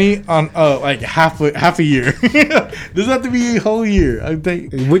Rida money on like half a year. Doesn't have to be a whole year. I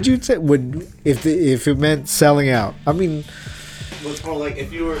think. Would you take if it meant selling out? I mean, What's more like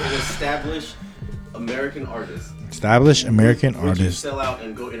if you were an established American artist, Established American would you artist. sell out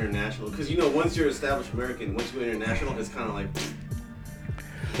and go international? Because you know, once you're established American, once you go international, it's kind of like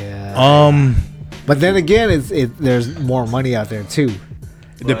yeah. But then again, there's more money out there too.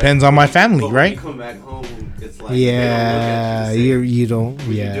 It depends on my family, but when right? you come back home, it's like Yeah, they don't look at you the same. you don't.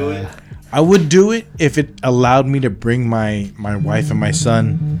 Would Yeah. you do it? I would do it if it allowed me to bring my wife and my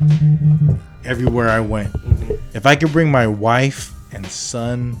son everywhere I went. If I could bring my wife and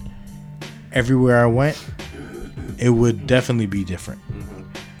son everywhere I went, it would definitely be different.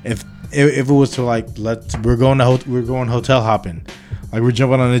 If it was to like we're going hotel hopping, like we're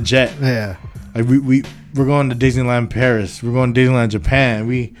jumping on a jet, Yeah. like we're going to Disneyland Paris, we're going to Disneyland Japan.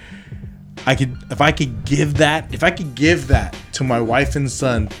 If I could give that to my wife and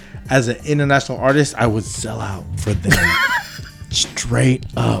son as an international artist, I would sell out for them. Straight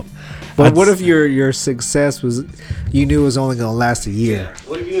up. But what if your success was you knew it was only gonna last a year?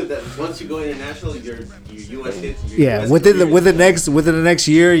 What if you knew that once you go international, your U.S. hits? Your Yeah, US within the career- next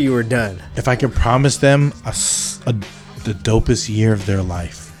year, you were done. if I could promise them the dopest year of their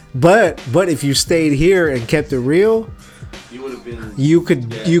life? But if you stayed here and kept it real, you would have been.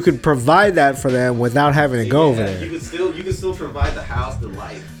 you could provide that for them without having to go over You there. could still provide the house, the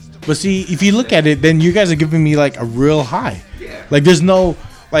life. But see, if you look at it, then you guys are giving me like a real high. Yeah. Like there's no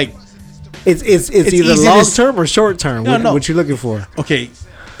like It's either easy to long term or short term. No, no. What you looking for? okay,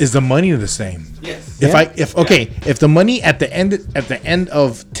 is the money the same? Yes. If the money at the end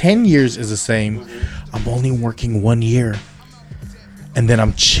of 10 years is the same, I'm only working 1 year, and then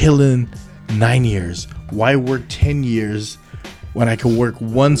I'm chilling 9 years. Why work 10 years when I could work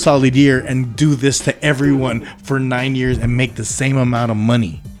 1 solid year and do this to everyone for 9 years and make the same amount of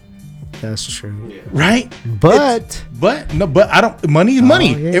money? That's true. Right? But I don't. Money is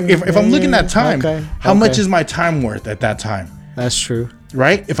money. yeah, If I'm looking at time, okay, how much okay. is my time worth at that time? that's true.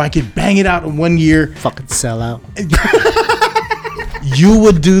 Right? If I could bang it out in 1 year, Fucking sell out. you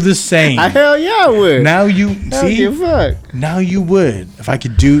would do the same. Hell yeah, I would. Now you Hell see. yeah, fuck. Now you would. If I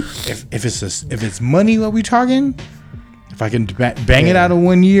could do, if it's money, what we talking? If I can bang it out in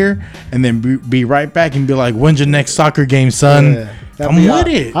 1 year and then be right back and be like, when's your next soccer game, son? Yeah. I'm with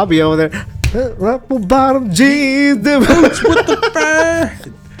it. I'll be over there. Apple bottom jeans, the boots with the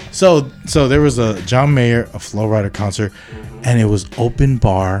fur. So there was a John Mayer, a Flow Rider concert, and it was open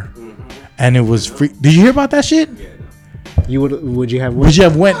bar, and it was free. Did you hear about that shit? You would you have? Would you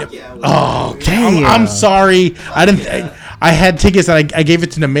have went? Oh, Damn. I'm sorry. I didn't. I had tickets and I gave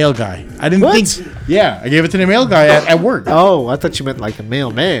it to the mail guy. I didn't What? think. Yeah, I gave it to the mail guy at work. Oh, I thought you meant like the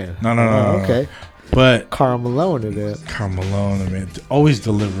mailman. No. Okay. But Carl Malone did it. Karl Malone, I mean, always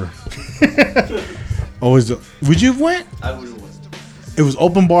deliver. Would you have went? I would have went. It was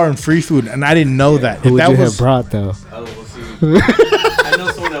open bar and free food, and I didn't know that. Who would that you have brought though? I will see. I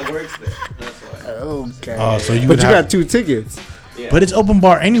know someone that works there. That's why. Okay. Oh, so you but would you have, got 2 tickets. Yeah. But it's open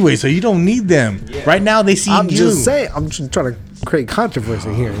bar anyway, so you don't need them. Yeah. Right now, they see I'm you. just saying. I'm just trying to create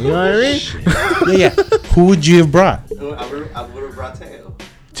controversy here. You know what I mean? Yeah. Who would you have brought? I would have brought Teo.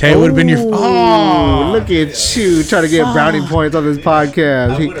 Tay would have been your. Oh, look at you trying to get brownie points on this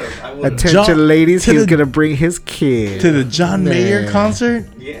podcast. I would've. Attention, John- ladies. to He's the- gonna bring his kid. to the John Mayer Man. concert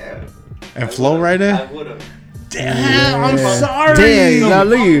Yeah. and Flow Rider. I would have. Damn, I'm Yeah. sorry. Damn, now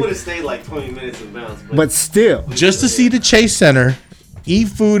look I you. would have stayed like 20 minutes and bounced. But still. Just to see the Chase Center, eat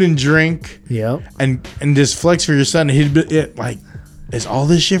food and drink, Yep. and just flex for your son. He'd be like, is all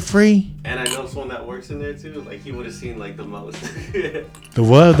this shit free? And I know someone that works in there too. Like he would have seen like the most. The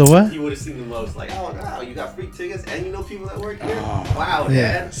what? The what? He would have seen the most. Like, oh wow, you got free tickets and you know people that work here. Wow, Yeah.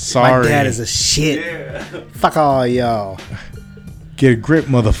 Dad. Sorry. My dad is a shit. Yeah. Fuck all y'all. Get a grip,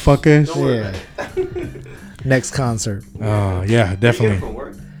 motherfuckers. Don't worry Yeah. about it. Next concert. Oh yeah, You get definitely. them from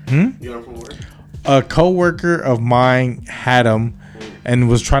work? Hmm? You get them from work? A coworker of mine had them and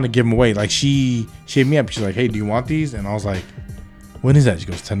was trying to give them away. Like she hit me up. She's like, "Hey, do you want these?" And I was like, "When is that?" She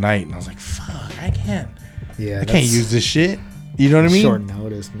goes, "Tonight." And I was like, "Fuck, I can't. Yeah. I can't use this shit." You know what I mean? Short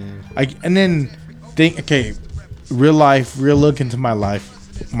notice, man. And then think, okay, real life, real look into my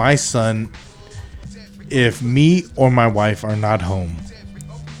life. My son, if me or my wife are not home,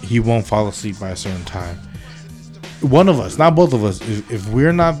 he won't fall asleep by a certain time. One of us, not both of us. If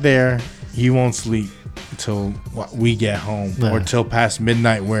we're not there, he won't sleep until we get home Yeah. or till past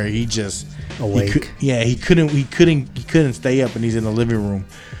midnight, where he just Awake. he couldn't stay up, and he's in the living room.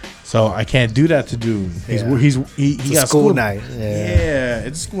 So I can't do that to dude. He It's a got school night. Yeah,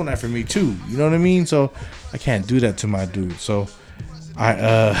 it's a school night for me too. You know what I mean? So I can't do that to my dude. So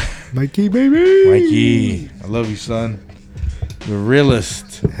Mikey, baby. Mikey, I love you, son. The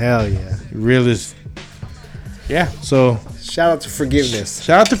realist. Hell yeah. Realist. Yeah, so Shout out to forgiveness.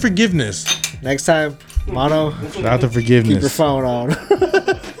 shout out to forgiveness. Next time, Mono, Shout out to keep your forgiveness. phone on.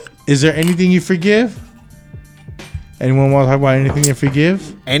 Is there anything you forgive? Anyone want to talk about anything you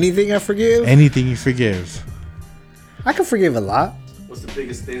forgive? Anything I forgive? Anything you forgive. I can forgive a lot. What's the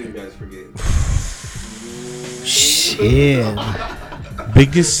biggest thing you guys forget? Shit.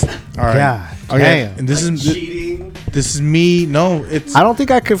 Biggest. All right. God Okay. damn. And this is Cheating, this is me. No, it's I don't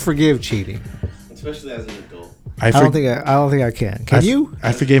think I could forgive cheating. especially as an adult. I don't think I can. Can you?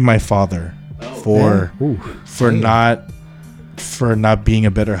 I forgave my father Oh. for Ooh. Damn. for not being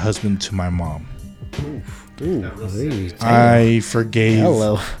a better husband to my mom. Ooh, That's hey, sick. I forgave.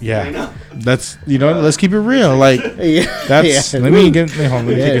 Hello. I Yeah, know. that's let's keep it real. Like Yeah. that's. Yeah. Let me get. Hold on,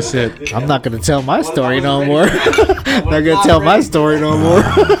 let me Yeah. take a sip. I'm not gonna tell my story no ready. more. I Not was gonna tell my ready. story no more.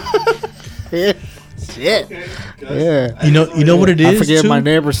 Yeah. Shit. Okay, good. Yeah. You know what it is. I forgive too? my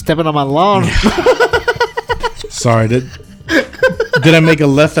neighbor stepping on my lawn. Sorry, did I make a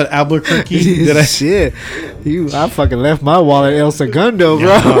left at Albuquerque? Did I? Shit. I fucking left my wallet at El Segundo,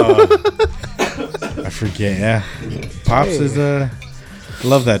 bro. I forget. Yeah, Pops is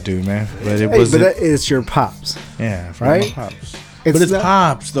love that dude, man. But it Hey, was but that is your pops. yeah, I forgot right? my Pops. It's But it's not-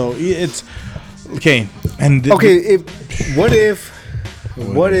 Pops though. It's okay. And Okay, what if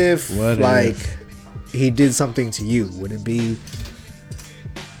What like if? he did something to you? Would it be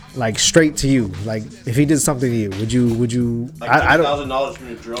like straight to you, like if he did something to you, would you? Like I don't. $1,000 from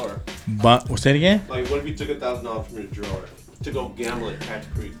your drawer. But what's that again? Like, what if you took $1,000 from your drawer to go gamble at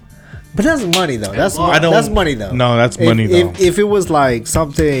Catch Creek? But that's money though. That's I don't- that's money though. No, that's money, though. If it was like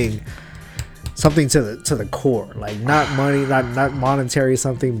something to the core, like not money, not monetary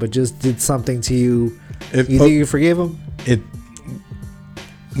something, but just did something to you, you think you forgive him?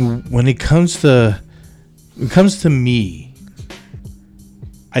 When it comes to me,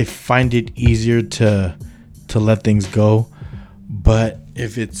 I find it easier to let things go. But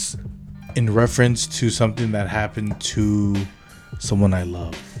if it's in reference to something that happened to someone I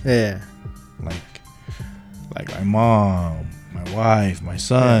love, Yeah. like my mom, my wife, my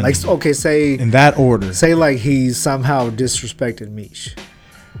son, Like okay, say in that order, like he somehow disrespected Mish.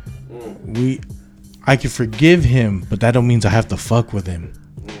 I can forgive him, but that don't mean I have to fuck with him.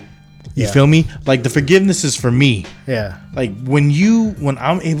 You Yeah. feel me? Like the forgiveness is for me. Yeah. Like when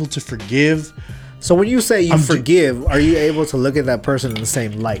I'm able to forgive. So when you say you I'm forgive, are you able to look at that person in the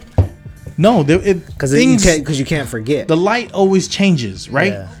same light? No, Because you can't forget. The light always changes,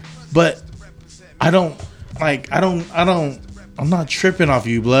 right? Yeah. But I'm not tripping off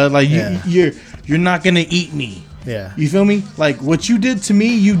you, blood. Like Yeah. you're not gonna eat me. Yeah. You feel me? Like what you did to me,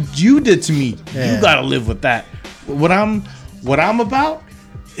 you did to me. Yeah. You gotta live with that. What I'm about,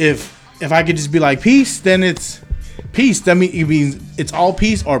 if I could just be like peace, then it's peace. That means it's all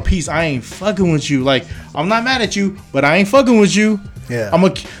peace or peace. I ain't fucking with you. Like I'm not mad at you, but I ain't fucking with you. Yeah.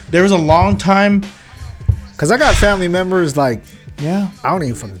 There was a long time. Because I got family members like Yeah. I don't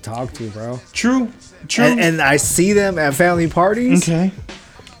even fucking talk to, bro. True. And I see them at family parties, Okay.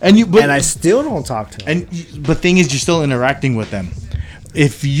 And I still don't talk to them. but thing is, you're still interacting with them.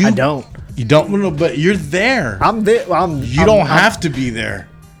 If you I don't. You don't know, but you're there. I'm there. You don't have to be there.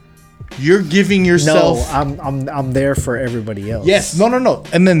 You're giving yourself. No, I'm there for everybody else. Yes. No.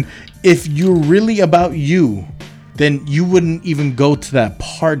 And then if you're really about you, then you wouldn't even go to that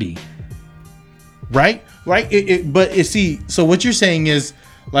party. Right? But you see, so what you're saying is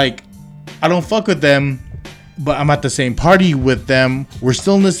like, I don't fuck with them, but I'm at the same party with them. We're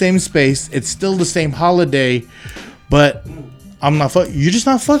still in the same space. It's still the same holiday, but I'm not you're just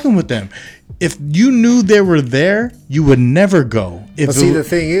not fucking with them. If you knew they were there, you would never go. But see, the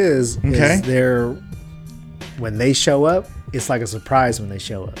thing is Okay. when they show up, it's like a surprise when they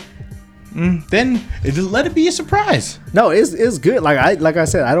show up. then let it be a surprise. No, it's good. Like I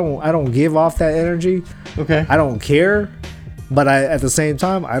said, I don't give off that energy. Okay. I don't care, but at the same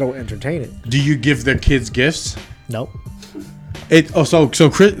time, I don't entertain it. Do you give their kids gifts? Nope. So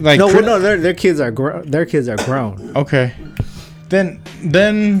Chris, like No, Chris, no, their kids are their kids are grown. Okay. Then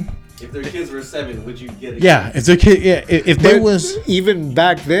If their kids were 7, would you get a yeah, if their kid, yeah, if there But was, even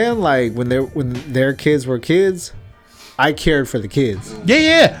back then, like when their kids were kids, I cared for the kids.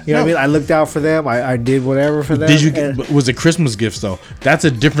 yeah. You know what I mean? I looked out for them. I did whatever for them. Did you? And- Was it Christmas gifts though? That's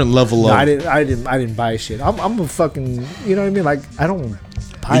a different level No, of. I didn't buy shit. I'm a fucking, you know what I mean? Like I don't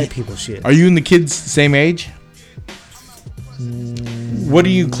buy people shit. Are you and the kids same age? What are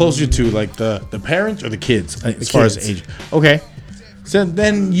you closer to, like the parents or the kids, as far as kids. age? Okay, so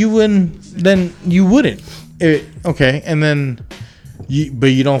then you wouldn't. Okay, and then but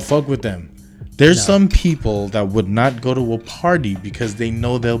you don't fuck with them. There's some people that would not go to a party because they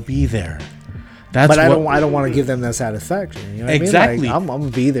know they'll be there. That's But I what, don't want to give them that satisfaction. You know what Exactly. I mean? Like, I'm gonna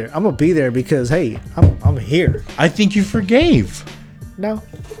be there. I'm gonna be there because hey, I'm here. I think you forgave. No,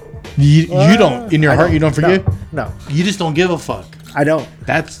 You don't in your I heart. don't. You don't forgive. No, You just don't give a fuck. I don't.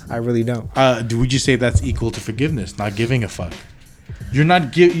 That's I really don't. would you say that's equal to forgiveness, not giving a fuck? You're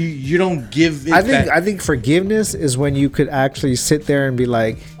not you don't give it I think forgiveness is when you could actually sit there and be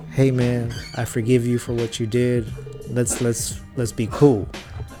like, "Hey, man, I forgive you for what you did. Let's be cool."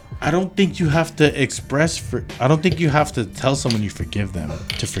 I don't think you have to I don't think you have to tell someone you forgive them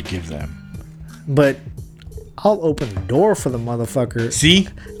to forgive them. But I'll open the door for the motherfucker. See?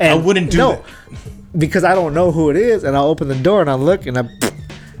 I And wouldn't do that. because I don't know who it is, and I'll open the door and I'll look and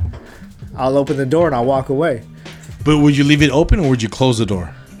I'll open the door and I'll walk away. But would you leave it open or would you close the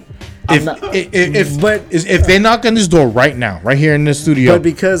door? If if they knock on this door right now, right here in the studio, But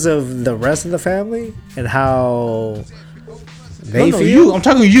because of the rest of the family and how they no, feel, you. I'm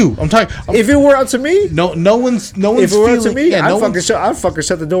talking to you. if it were up to me, no one's if it were up to feeling- me, yeah, I'd no fucking one's-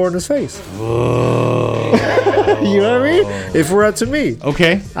 shut the door in his face. You know what I mean? If it were up to me,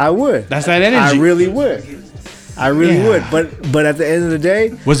 Okay, I would. that's that energy. I really would. I really Yeah. would. But at the end of the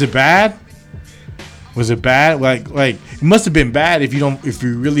day, Was it bad? Was it bad? Like it must have been bad if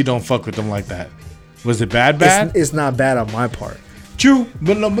you really don't fuck with them like that. Was it bad? it's not bad on my part. True,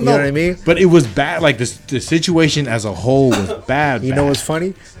 but no, You know what I mean? But it was bad. Like the situation as a whole was bad. You know what's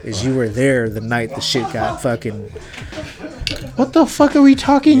funny is you were there the night the shit got fucking. What the fuck are we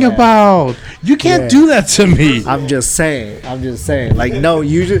talking Yeah. about? You can't Yeah. do that to me. I'm just saying. Like, no,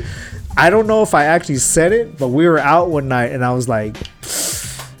 you just. I don't know if I actually said it, but we were out one night and I was like,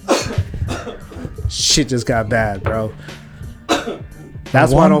 shit just got bad, bro.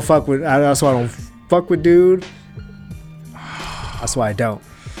 That's why I don't fuck with. That's why I don't fuck with dude. That's why I don't.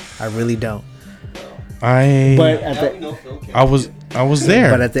 I really don't. But at the I was there.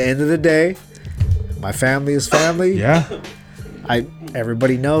 but at the end of the day, my family is family. Yeah.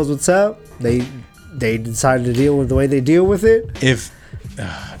 Everybody knows what's up. They decided to deal with the way they deal with it. If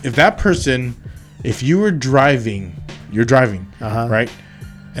that person, if you were driving, you're driving, right?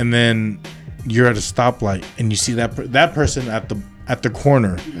 And then you're at a stoplight and you see that person at the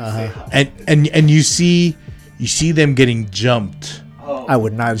corner, and you see them getting jumped. I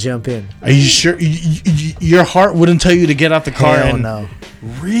would not jump in. Are you sure? Your heart wouldn't tell you to get out the car. Hell and no.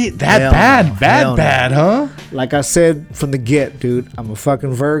 That Hell bad, no. bad, Hell bad, huh? Like I said from the get, dude, I'm a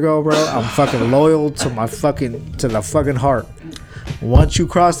fucking Virgo, bro. I'm fucking loyal to the fucking heart. Once you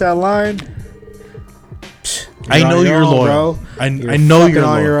cross that line, I know you're loyal. bro. I You're know fucking you're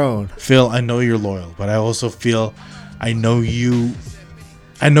on loyal. your own. Phil, I know you're loyal, but I also feel I know you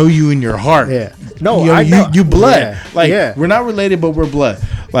in your heart. Yeah. No, you I know. you blood. Yeah. Like Yeah. we're not related, but we're blood.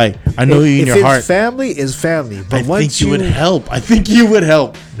 Like I know you in your if heart. it's family, is family. But I once think you would help. I think you would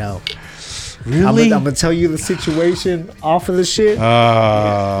help. No. Really? I'm gonna tell you the situation off of the shit. Dun,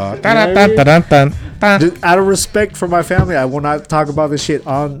 know what dun, I dun, dun, dun. Just out of respect for my family, I will not talk about this shit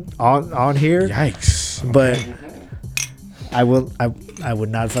on here. Yikes. But I would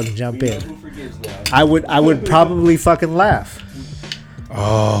not fucking jump in. I would probably fucking laugh.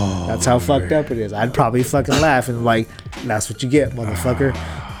 Oh. That's how fucked up it is. I'd probably fucking laugh and like, that's what you get, motherfucker.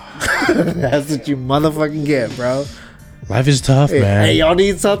 That's what you motherfucking get, bro. Life is tough, Hey, man. hey, y'all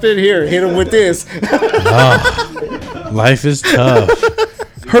need something? Here, hit them with this. Life is tough.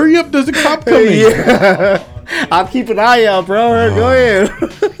 Hurry up, there's a cop coming. Yeah. I'll keep an eye out, bro. Go ahead.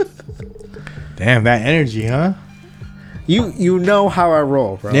 Damn, that energy, huh? You know how I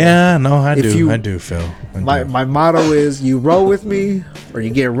roll, bro. Yeah, no, I If do. you- I do, Phil. I My do. my motto is you roll with me or you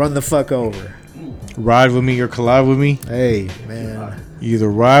get run the fuck over. Ride with me or collide with me. Hey, man. You either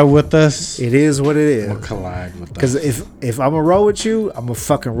ride with us It is what it or is. collide with us. Because if I'm gonna roll with you, I'm gonna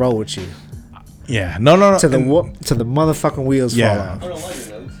fucking roll with you Yeah, no. to the motherfucking wheels Yeah. fall I off. don't like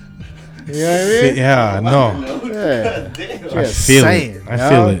your notes. You know what I mean? Yeah, no. Yeah. I Just feel saying, it. I dog.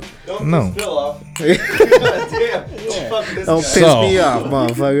 feel it. Don't No. spill off. Damn. Fuck this Don't guy. piss So- me off,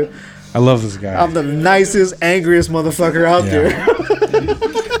 motherfucker. I love this guy. I'm the nicest, angriest motherfucker out Yeah.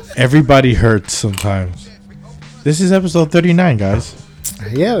 Everybody hurts sometimes. This is episode 39, guys. there.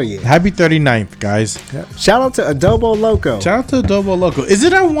 Hell yeah. Happy 39th, guys. Shout out to Adobo Loco. Shout out to Adobo Loco. Is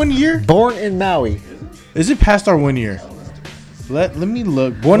it our 1 year? Born in Maui. Is it past our 1 year? Let me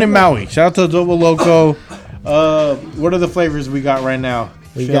look. Born in Maui. Shout out to Adobo Loco. What are the flavors we got right now?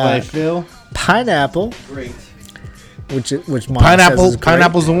 We Phil, got- I feel. Pineapple, Great. which mom says Pineapple. is great.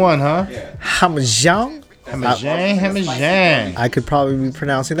 Pineapple's the one, huh? Hamajang. Hamajang. I could probably be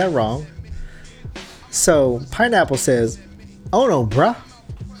pronouncing that wrong. So pineapple says, "Oh no, bruh."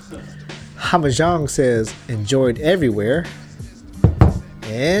 Hamajang says, "Enjoyed everywhere."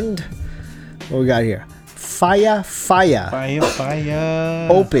 And what we got here? Fire. Fire.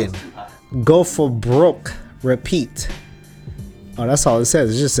 Open. Go for broke. Repeat. Oh, that's all it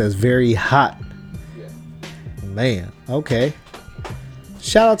says. It just says very hot. Man, okay.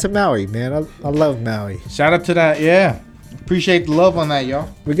 Shout out to Maui, man. I love Maui. Shout out to that. Yeah. Appreciate the love on that, y'all.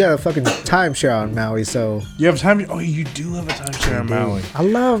 We got a fucking timeshare on Maui, so You have time? Oh, you do have a timeshare in Maui. I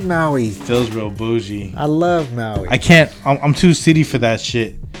love Maui. Feels real bougie. I love Maui. I can't. I'm too city for that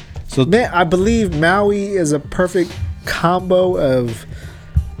shit. So Man, I believe Maui is a perfect combo of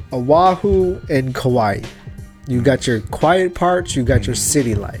Oahu and Kauai. You got your quiet parts, you got your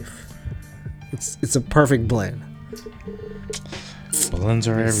city life. It's a perfect blend. blends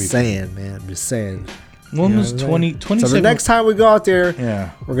are everything. Saying, man, just saying. When You know was what I'm 20, saying? 27? So the next time we go out there,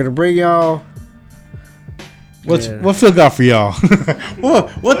 Yeah. we're gonna bring y'all. What Phil got for y'all?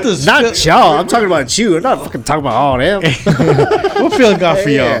 what does Not Phil, y'all. I'm talking about you. I'm not fucking talking about all them. what Phil got for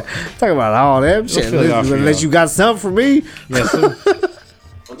Yeah, y'all? talking about all them shit. feel y'all for Unless y'all. you got something for me. Yes. Well,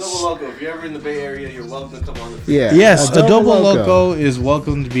 Double Loco, if you're ever in the Bay Area, you're welcome to come on the free. Yeah. Yes. Adobo Adobo Loco is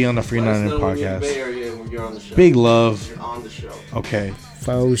welcome to be on the Free Let us 99 know when you're in the Bay podcast. Area when you're on the show. Big love. You're on the show. Okay.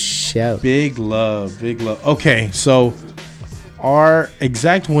 Faux show. Big love. Big love. Okay. So our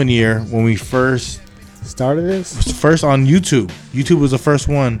exact 1 year when we first started this? It was first on YouTube. YouTube was the first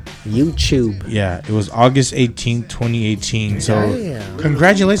one. YouTube. Yeah, it was August 18th, 2018. So, Damn.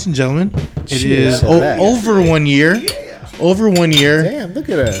 congratulations, gentlemen. It Cheers is to that. over 1 year. Over 1 year. Damn, look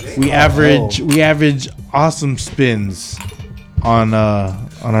at us. We average awesome spins on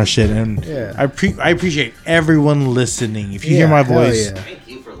our shit, and Yeah. I appreciate everyone listening. If you hear my hell voice, yeah. Thank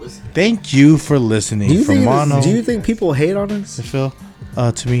you for listening. thank you for listening. Do you think people hate on us? Phil,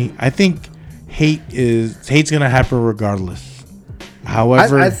 to me, I think hate's gonna happen regardless.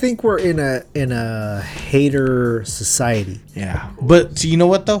 However, I think we're in a hater society. yeah, but so you know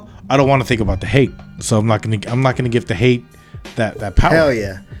what though? I don't want to think about the hate, so I'm not gonna give the hate that power. Hell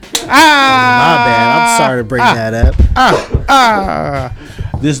yeah. Ah, My bad. I'm sorry to bring that up.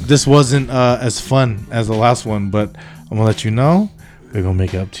 This wasn't as fun as the last one, but I'm gonna let you know we're gonna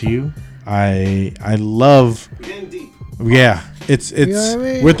make it up to you. I love. We're getting deep. Yeah, it's know what I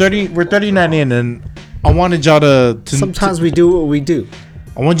mean? we're 39 in, and I wanted y'all to Sometimes we do what we do.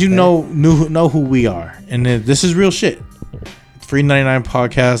 I want you to know who we are, and this is real shit. Free 99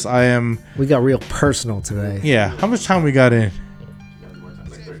 podcast. I am. We got real personal today. Yeah. How much time we got in?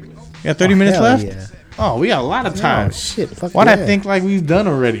 We got 30 minutes Hell left. yeah. Oh, we got a lot of time. Oh shit! Fuck Why'd yeah. I think like we've done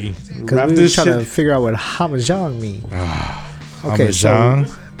already? Because Wrap we were this trying to shit. figure out what Hamajang means. Okay, Parmesan.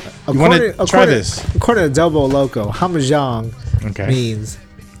 so You want to try this? According to Double Loco, Hamajang Okay. means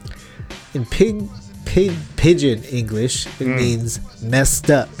in pigeon English. It means messed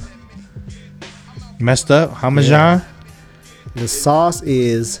up. Messed up. Parmesan. The sauce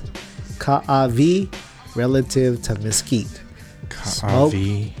is ka'avi relative to mesquite, smoke,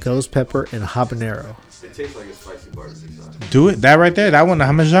 Ka'avi. ghost pepper, and habanero. It tastes like a spicy barbecue sauce. Do it. That right there. That one. The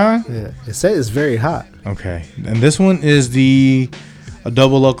Parmesan. Yeah, it says it's very hot. Okay. And this one is the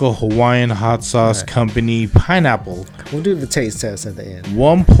Double Loco Hawaiian Hot Sauce Company Pineapple. We'll do the taste test at the end.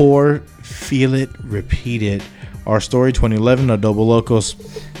 One pour, feel it, repeat it. Our story 2011, Double Loco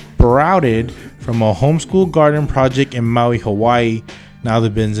sprouted from a homeschool garden project in Maui, Hawaii. Now the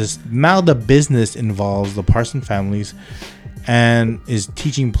business involves the Parson families and is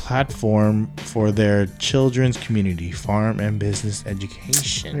teaching platform for their children's community, farm and business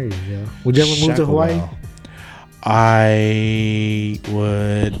education. There you go. Would you ever move to Hawaii?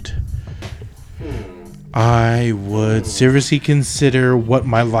 Shacklewell. I would seriously consider what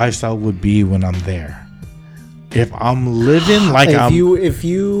my lifestyle would be when I'm there. If I'm living like if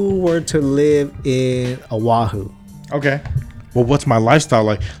you were to live in Oahu, okay. Well, what's my lifestyle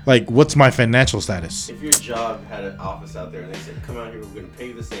like? Like, what's my financial status? If your job had an office out there and they said, "Come out here, we're gonna pay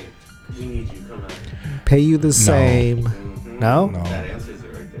you the same. We need you. Come out here." pay you the same. No? No, That answers it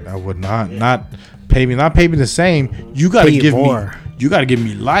right there. I would not pay me the same. You gotta Pay you give more. me. You gotta give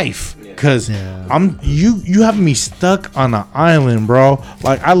me life, cause Yeah. you have me stuck on an island, bro.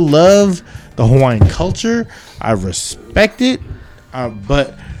 Like, I love the Hawaiian culture. I respect it,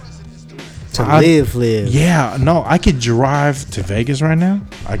 but Live. yeah, no, I could drive to Vegas right now.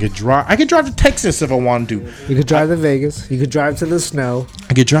 I could drive to Texas if I wanted to. You could drive to Vegas. You could drive to the snow.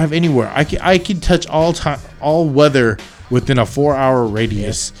 I could drive anywhere. I could touch all weather within a 4-hour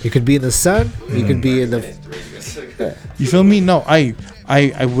radius. You could be in the sun. You could be in the. You feel me? No, I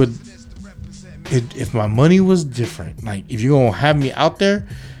would. If my money was different, like if you're gonna have me out there,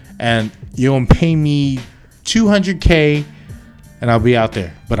 and you're gonna pay me $200K, and I'll be out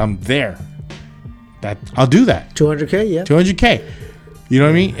there, but I'm there. I'll do that. 200K, yeah. 200K. You know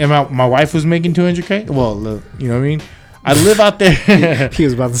what I mean? And my wife was making 200K. Well, you know what I mean? I live out there. He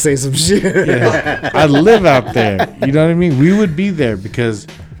was about to say some shit. Yeah. I live out there. You know what I mean? We would be there because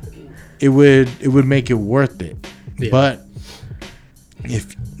it would make it worth it. Yeah. But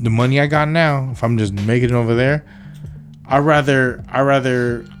if the money I got now, if I'm just making it over there, I rather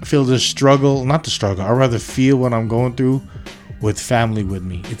feel the struggle, not the struggle. I rather feel what I'm going through with family with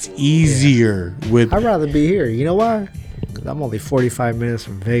me. It's easier with. I'd rather be here. You know why? Because I'm only 45 minutes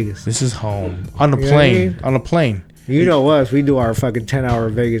from Vegas. This is home on a You know what I plane. mean? On a plane. You know us. We do our fucking 10-hour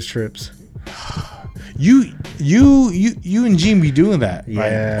Vegas trips. You and Gene be doing that,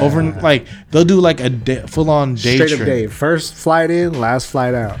 Yeah. right? Over like they'll do like a full-on day Straight trip. up day. First flight in, last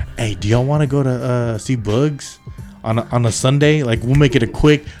flight out. Hey, do y'all want to go to see Bugs on a Sunday? Like we'll make it a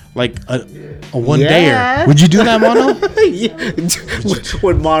quick like a one dayer. Yeah. Would you do that, Mono?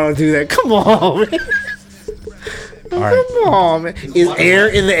 Would Mono do that? Come on, man. All right. Come on, man. Is air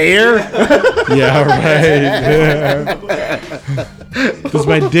in the air? Yeah, right. Does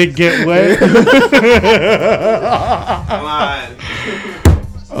my dick get wet? Come on.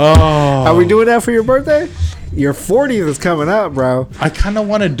 Oh, Are we doing that for your birthday? Your 40th is coming up, bro. I kind of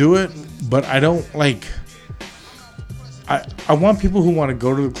want to do it, but I don't like. I want people who want to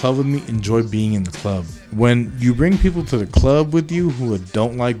go to the club with me enjoy being in the club. When you bring people to the club with you who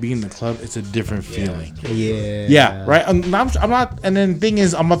don't like being in the club, it's a different feeling. Yeah, right. I'm not. And then the thing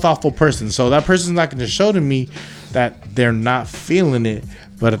is, I'm a thoughtful person, so that person's not going to show to me that they're not feeling it.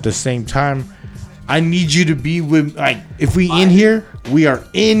 But at the same time, I need you to be with. Like, if we in here, we are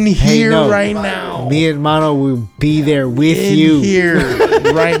in here right now. Me and Mono will be there with you here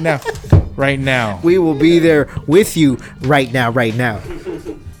right now. Right now. We will be there with you right now.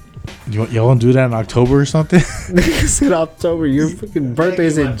 Y'all want to do that in October or something? It's in October. Your fucking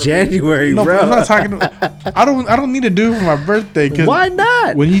birthday's in January, no, bro. I'm not talking about, I don't need to do it for my birthday. Why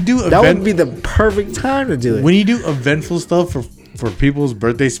not? When you do that would be the perfect time to do it. When you do eventful stuff for people's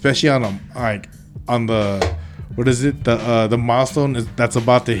birthdays, especially on the what is it, the milestone that's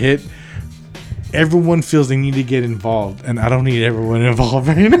about to hit, everyone feels they need to get involved, and I don't need everyone involved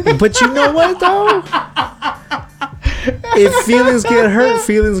right now. But you know what though? If feelings get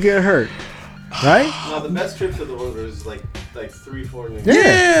hurt, right? No, the best trips are the ones where it's like 3-4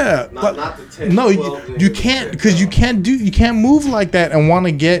 Yeah, not the 10. No, you can't, because you can't move like that and want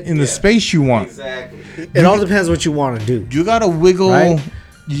to get in the space you want. Exactly. It all depends what you want to do. You gotta wiggle. Right?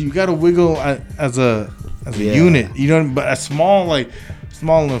 You gotta wiggle as a unit. You know, but a small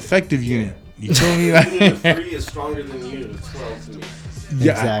and effective unit. You feel me? Unit of 3 is stronger than unit of 12 to me.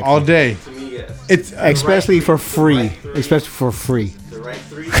 Yeah, exactly. all day. To me, yes. It's Especially right for three. free. The right three. Especially for free. The right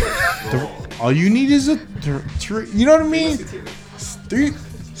 3 is strong. all you need is a 3. You know what I mean? 3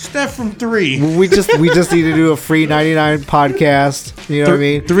 step from 3. We just need to do a free 99 podcast. You know what I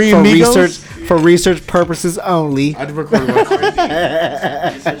mean? 3 for amigos? for research purposes only. I'd record one.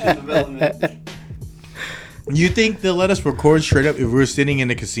 Research and development. You think they'll let us record straight up if we're sitting in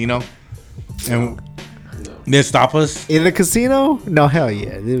the casino and they stop us? In the casino? No, hell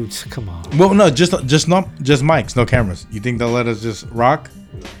yeah, dude. Come on. Well, no, just mics, no cameras. You think they'll let us just rock?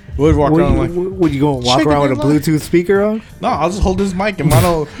 We'll walk around like. Would you go and walk Shaking around with a it like- Bluetooth speaker on? No, I'll just hold this mic and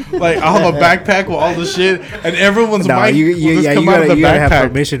Mono, like I'll have a backpack with all the shit, and everyone's No, mic will just come out of the you gotta have backpack.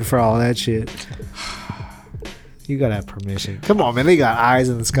 permission for all that shit. You gotta have permission. Come on, man. They got eyes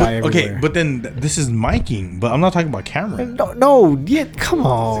in the sky everywhere. Okay, but then this is miking, but I'm not talking about camera. no, yeah, come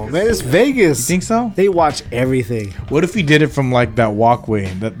on, man. It's Vegas. You think so? They watch everything. What if we did it from like that walkway,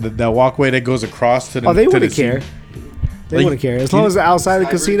 that walkway that goes across to the? Oh, they to the wouldn't sea? care. They Like, wouldn't care as long as it's outside the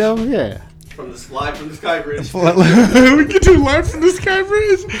casino. Yeah. From the slide from the sky bridge. We could do live from the sky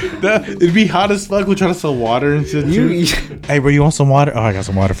bridge. It'd be hot as fuck. We're trying to sell water and shit. You Hey, bro, you want some water? Oh, I got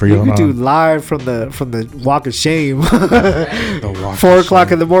some water for you. could Hold do on. live from the Walk of Shame. The walk 4 of o'clock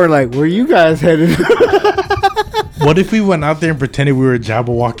shame. in the morning. Like, where you guys headed? What if we went out there and pretended we were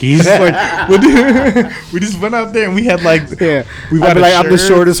Jabberwockies? Like, we just went out there and we had like, Yeah. we I'd got be like, I'm the shirts.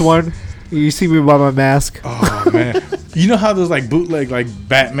 shortest one. You see me by my mask. Oh man, you know how there's like bootleg like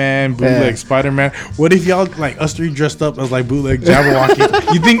Batman, bootleg Yeah. Spider-Man. What if y'all like us 3 dressed up as like bootleg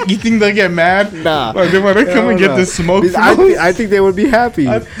Jabberwockies? you think they'll get mad? Nah. Like they want to come and get this smoke. From us? I think they would be happy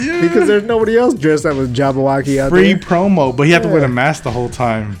Yeah. because there's nobody else dressed up as Jabberwocky out Free there. promo, but you have to wear Yeah. the mask the whole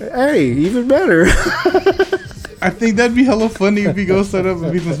time. Hey, even better. I think that'd be hella funny if we go set up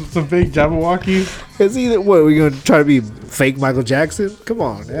and be some fake Jabberwockies. It's either what we gonna try to be fake Michael Jackson? Come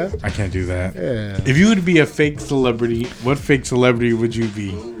on, yeah. I can't do that. Yeah. If you would be a fake celebrity, what fake celebrity would you be?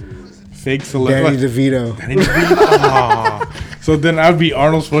 Fake Danny celebrity. DeVito. So then I'd be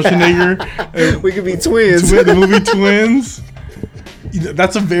Arnold Schwarzenegger. and We could be twins. the movie Twins.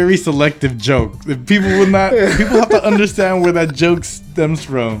 That's a very selective joke. People People have to understand where that joke stems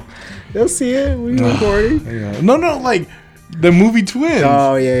from. They'll see it. We recording. No, like the movie Twins.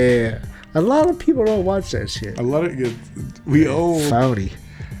 Oh yeah. A lot of people don't watch that shit. A lot of we owe. Phony.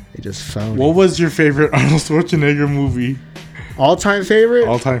 They just phony. What was your favorite Arnold Schwarzenegger movie? All-time favorite?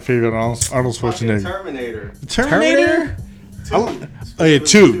 All-time favorite Arnold Fucking Schwarzenegger. Terminator. Terminator. Oh yeah,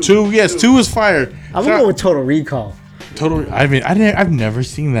 two. Yes, 2 is fire. I'm gonna go with Total Recall. Total. I've never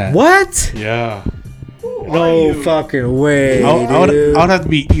seen that. What? Yeah. No fucking way. I would dude. have to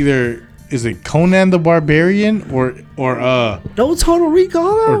be either. Is it Conan the Barbarian or No Total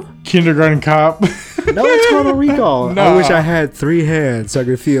Recall though. Kindergarten Cop? No Total Recall. No. I wish I had 3 hands so I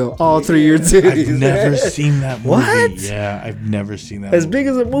could feel all 3 of your titties. I've never seen that movie. What? Yeah, I've never seen that. As movie. big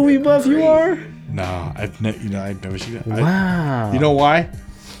as a movie buff you are? No, I've never seen that. Wow. You know why?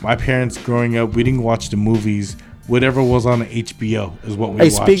 My parents growing up, we didn't watch the movies. Whatever was on HBO is what we Hey,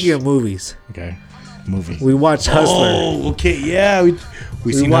 watched. speaking of movies, Okay, movie. we watched Hustler. Oh, okay, yeah.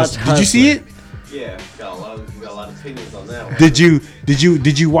 We seen watched Hustler. Did you see it? Yeah, got a lot of opinions on that one.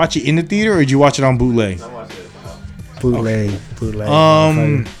 Did you watch it in the theater or did you watch it on bootleg? I watched it. Bootleg.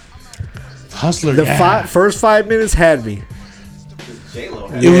 Hustler. The yeah. first 5 minutes had me. J-Lo.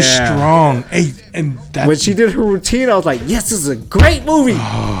 It was Yeah. strong. Hey, and that's, When she did her routine, I was like, yes, this is a great movie. You know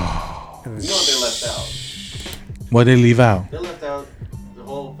what they left out? what they leave out. They left out the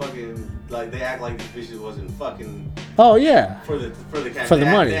whole fucking, like, they act like these bitches wasn't fucking Oh, yeah. for the cash. For the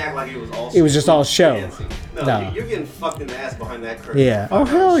money. They act like it was all. It was just all show. fancy. No, No. you're getting fucked in the ass behind that curtain. Yeah. Oh,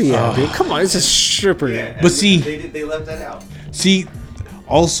 hell yeah, dude. Come on, it's a stripper. Yeah, But and see- they left that out. See,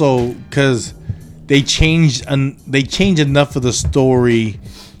 also because they changed enough of the story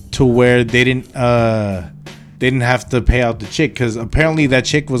to where they didn't have to pay out the chick, because apparently that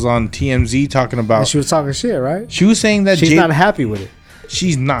chick was on TMZ talking And about. she was talking shit, right? She was saying that She's not happy with it.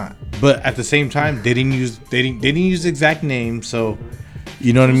 she's not, but at the same time they didn't use the exact name, so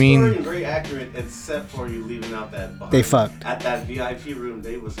you know what I Story mean. is very accurate, except for you leaving out that behind. They fucked. At that VIP room.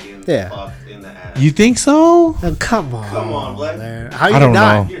 They was getting Yeah. fucked in the ass. You think so? Oh, come on. Come on, Black. man. How you I don't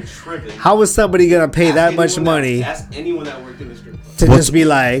not? know. You're tripping. How is somebody going to pay Ask that much anyone money Ask anyone that worked in the strip club. to What's- just be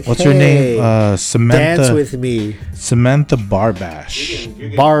like, What's hey, her name? Samantha. dance with me. Samantha Barbash. You're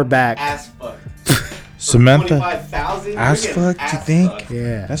getting Bar back. ass fucked. Samantha. 25,000. Ass fucked, you think?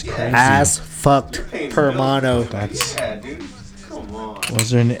 Yeah. That's crazy. Ass fucked Paying per bills. mono. That's. Yeah, dude. Come on.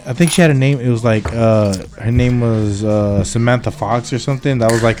 Was her name? I think she had a name. It was like her name was Samantha Fox or something. That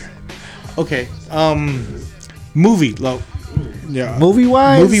was like, okay. Movie. Yeah. Movie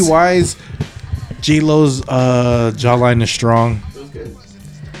wise? Movie wise, J Lo's jawline is strong. It was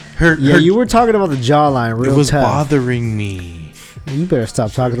good. Yeah, you were talking about the jawline It real was tough. bothering me. You better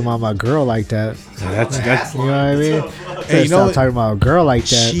stop talking about my girl like that. That's You know what I mean? Hey, Better you know stop what? talking about a girl like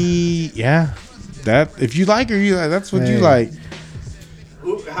that. She. Yeah. That if you like her, that's what you Hey. like.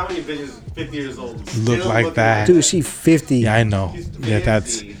 How many bitches 50 years old Look still like looking that. Dude, she 50. Yeah, I know. She's Yeah,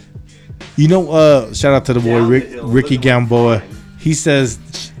 that's. fancy. You know, shout out to the boy Down the hill, Ricky looking like Gamboa. fine. He says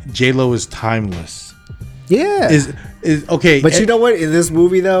J Lo is timeless. Yeah. Is okay? But you know what? In this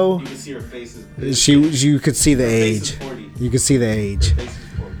movie, though, You can see her face is you could see the her face is age. 40. You could see the age. Her face is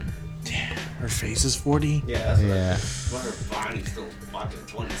 40. her face is 40. Yeah, that's Yeah. But her body's still fucking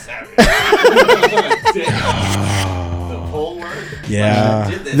 27. The whole work. Yeah.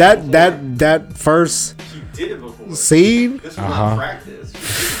 She did this before. That first She did it before. scene. This was Uh-huh. not practice. She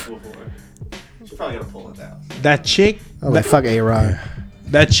did it before. She's probably gonna pull it out. That chick. I was like, fuck A-Rod.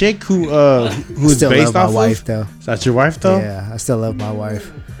 That chick who is Still based love my off wife, of. though. Is that your wife though? Yeah, I still love my wife.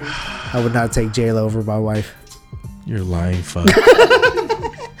 I would not take J-Lo over my wife. You're lying, fuck.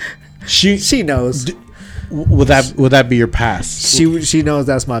 she knows. would that be your pass? She knows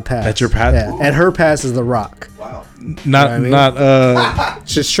that's my pass. That's your pass? Yeah. And her pass is The Rock. Wow. Not I mean?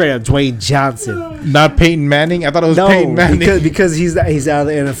 Just Straight up Dwayne Johnson. not Peyton Manning. I thought it was No, Peyton Manning. because he's out of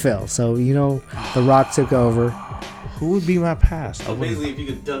the NFL. So The Rock took over Who would be my pass? So basically, if you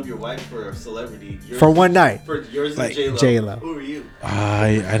could dump your wife for a celebrity, yours for one night. for yours Like is J-Lo. Who are you?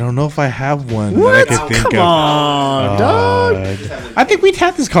 I don't know if I have one What? that I could think Come of. on, dog. I think we'd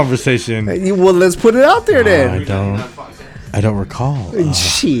had this conversation. Well, let's put it out there then. I don't recall.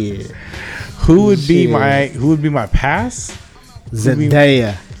 Shit. Who would be Shit. my pass?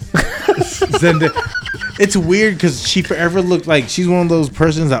 Zendaya. Zendaya. It's weird because she forever looked like she's one of those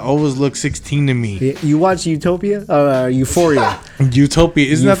persons that always look 16 to me. You watch Utopia? Euphoria. Utopia,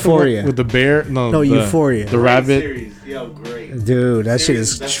 isn't that the Euphoria. one with the bear? No, Euphoria. The rabbit. Series. Yo, great. Dude, that shit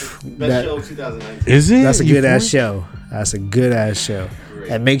Series, is best that, show of 2019. Is it? that's a good ass Euphoria? show. That's a good ass show.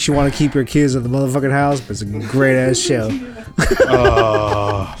 Great. It makes you want to keep your kids in the motherfucking house, but it's a great ass show.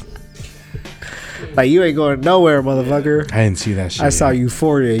 Like you ain't going nowhere, motherfucker. I didn't see that shit. I saw yet.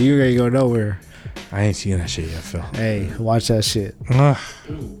 Euphoria. You ain't going nowhere. I ain't seen that shit yet, Phil. Hey, watch that shit. Ugh.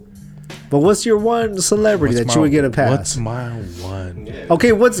 But what's your one celebrity that you would get a pass? What's my one? Yeah.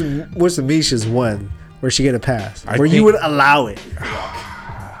 Okay, what's Misha's one where she get a pass? I Where you think- would allow it?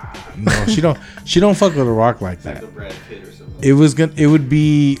 No, she don't fuck with a rock like Like that. the Brad Pitt or something. It would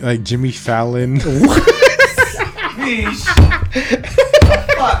be like Jimmy Fallon. Mish.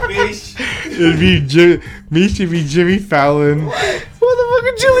 Fuck, Mish. It'd be me should be Jimmy Fallon.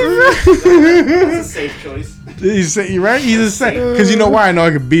 Motherfucking Jimmy. That's a safe choice. You're right. He's a saint. Because you know why? I know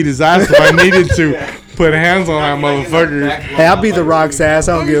I could beat his ass if I needed to. Put hands on that motherfucker. Hey, I'll beat the Rock's ass.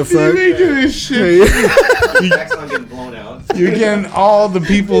 I don't give a fuck. They do this shit. Back's not getting blown out. You're getting all the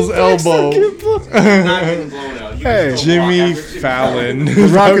people's elbow. Not getting blown out. You Hey. just go walk Jimmy after Fallon. The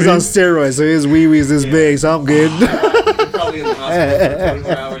Rock is on steroids, so his wee wee is this big, so I'm good. You're probably in the hospital for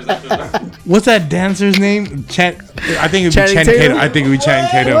 24 hours after that. What's that dancer's name? I think it'd be Channing Channing Tatum? Tatum. I think it'd be Channing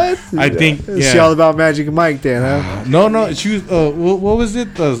Tatum. What? I think. She all Yeah. about Magic Mike then, huh? No, she was. What was it?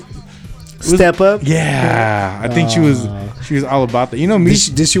 Step Up. Yeah, I think she was all about that. You know me.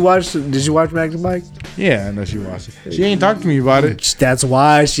 Did she watch Mac and Mike? Yeah, I know she watched it. She ain't talked to me about it. That's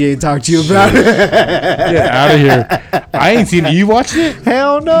why she ain't talked to you about it. Get out of here. I ain't seen it. You watched it?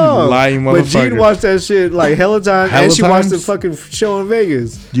 Hell no. You lying But Gene motherfucker. watched that shit like hella times, Hella and she watched the times? fucking show in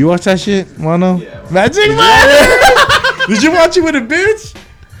Vegas. Do you watch that shit, Mono? Yeah. Magic Mike. Did you watch it with a bitch?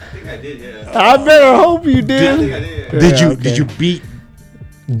 I think I did, yeah. I better hope you I think did. I did. Did you okay. did you beat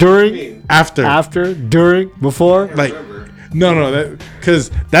During, after? during, before. Like Remember. no, that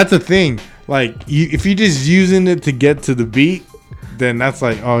because that's the thing. Like if you just using it to get to the beat, then that's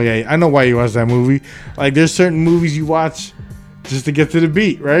like, oh yeah, I know why you watch that movie. Like there's certain movies you watch just to get to the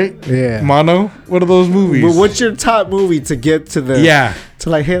beat, right? Yeah. Mono, what are those movies? But what's your top movie to get to the? Yeah. To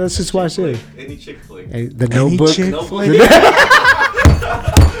like, hey, let's just watch it. Any chick flick. Hey, the Any Notebook. chick No flick?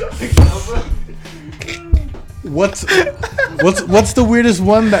 What's the weirdest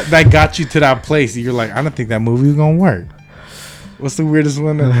one that got you to that place? You're like, I don't think that movie is gonna work. What's the weirdest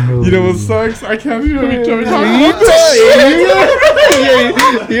one? You know what sucks? I can't even talk about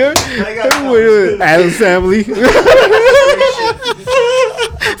Yeah. Adam's Family.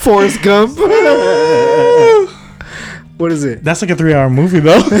 Forrest Gump. What is it? That's like a 3-hour movie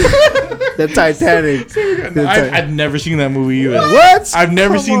though. The Titanic. I've never seen that movie either. What? I've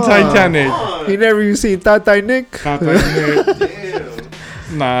never Come seen on. Titanic. You never even seen Titanic?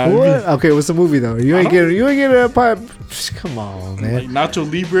 Nah. What? Okay, what's the movie though? You ain't getting a pipe. Come on, Like man. Nacho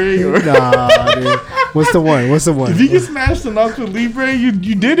Libre or Nah, dude. What's the one? if you can smash the Nacho Libre, you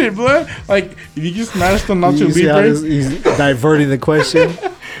did it, blood. Like if you can smash the Nacho You see how Libre, he's diverting the question.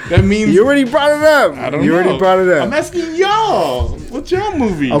 that means You already brought it up. I don't You know. already brought it I'm up. asking y'all. What's y'all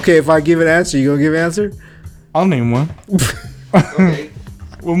movie? Okay, if I give an answer, you gonna give an answer? I'll name one. Okay.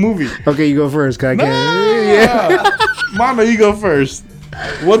 What movie? Okay, you go first. Cause I Nah. can't. Mama, you go first.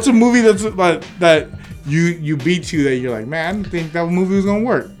 What's a movie that's like that you beat to that you're like, man, I didn't think that movie was gonna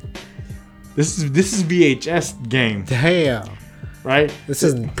work. This is VHS game, Damn. right? This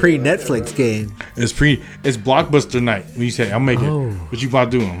is pre-Netflix game. It's Blockbuster night. When you say I'm making, Oh. what you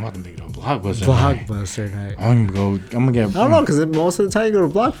about to do? I'm about to make it a Blockbuster night. Blockbuster night. I'm gonna get. I don't know, because most of the time you go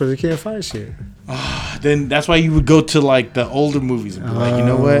to Blockbuster, you can't find shit. Then that's why you would go to like the older movies and be like, you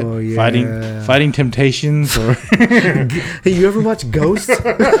know what, Oh, yeah. fighting Temptations or Hey, you ever watch Ghost?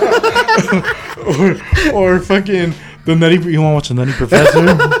 or fucking the Nutty. You want to watch the Nutty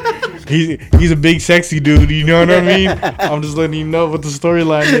Professor? He's a big sexy dude. You know what I mean? I'm just letting you know what the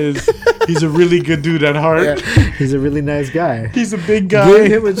storyline is. He's a really good dude at heart. He's a really nice guy. He's a big Give guy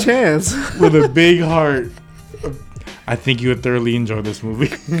him a chance. with a big heart. I think you would thoroughly enjoy this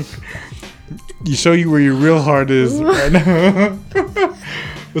movie. You show you where your real heart is right now.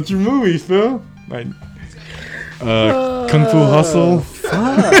 What's your movie, Phil? Like, Kung Fu Hustle,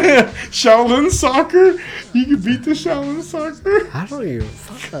 Shaolin Soccer. You can beat the Shaolin Soccer. I don't even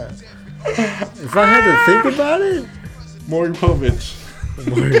fuck. If I had to think about it, Maury Povich.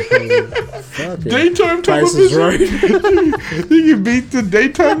 fuck it. Daytime Price is television. You can beat the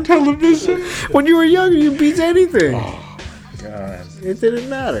daytime television. When you were younger, you beat anything. God. It didn't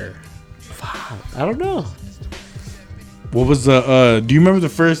matter. Fuck. I don't know. What was the? Do you remember the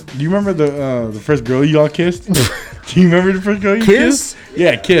first? Do you remember the first girl you all kissed? Do you remember the first girl you Kiss? kissed?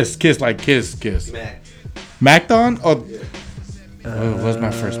 Yeah, kiss, like kiss. Mac. Macdon? Oh, what was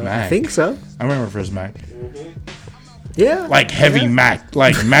my first Mac? I think so. I remember first Mac. Yeah. Like heavy Mac,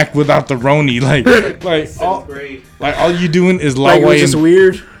 like Mac without the Roni, like Seventh grade. all you doing is like it was away just and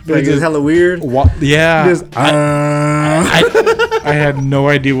weird. Like it was just- hella weird. yeah. Just, I had no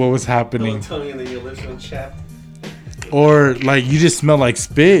idea what was No happening, tongue and then your lips went chapped. or like you just smell like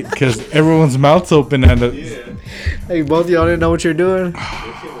spit because everyone's mouth's open and Yeah. Hey, both of y'all didn't know what you're doing.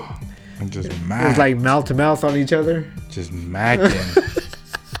 I'm just It Mac, was like mouth to mouth on each other. just macking.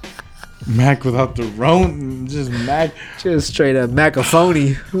 Mac without the Roni, just Mac. Just straight up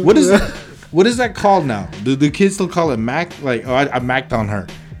macaphony. What is that called now? Do the kids still call it Mac? Like, oh, I Mac'd on her.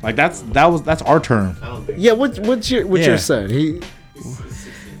 Like that's our term. I don't think Yeah, what's your Yeah. your son?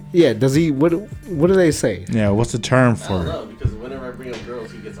 Yeah, does he what do they say? Yeah, what's the term I for don't it? know, because whenever I bring up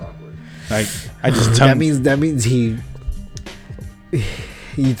girls, he gets awkward. Like, I just That means he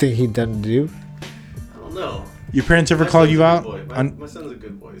you think he doesn't do? I don't know. Your parents ever My call son's you a out? good boy. On, My son's a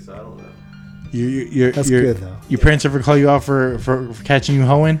good boy, so I don't know. That's your, good though. Your parents ever call you out for catching you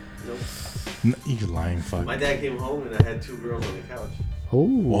hoeing? Nope. No, you lying fuck. My dad came home and I had two girls on the couch. Oh.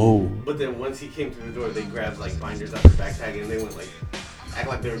 Whoa. But then once he came through the door, they grabbed like binders out their backpack and they went like, act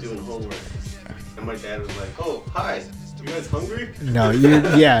like they were doing homework. And my dad was like, "Oh, hi, you guys hungry?" No,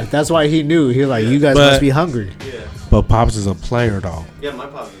 yeah, that's why he knew. He was like, you guys But- must be hungry. Yeah. But Pops is a player though. Yeah, my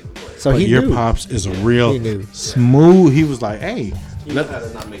pops is a player. So but he your knew. pops is real He knew. smooth. He was like, hey, He knows how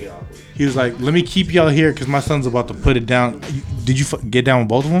to not make it awkward. he was like, let me keep y'all here because my son's about to put it down. Did you get down with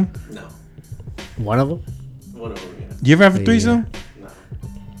both of them? No. One of them? One of them, yeah. You ever have a threesome? No.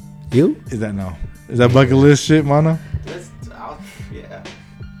 You? Is that no? Is that bucket list shit, Mono? Yeah.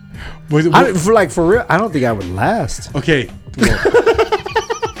 For real, I don't think I would last. Okay.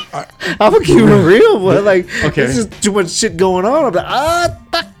 Well, I'm gonna keep it real, but like, Okay. there's just too much shit going on. I'm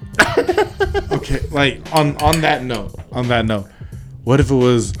like, fuck. okay. Like on that note, what if it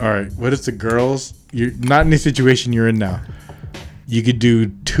was all right? What if the girls? You're not in the situation you're in now. You could do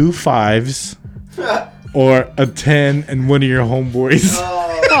 2 5s or a 10 and one of your homeboys.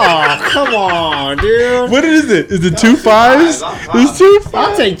 Oh, come on, dude. What is it? Is it 2 5s? It's 2 5s.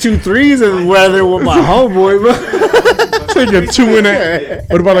 I'll take 2 3s and weather with my homeboy, bro. Take a 2 and a.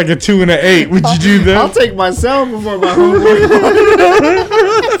 What about like a 2 and a 8? Would you do that? I'll take myself before my homeboy.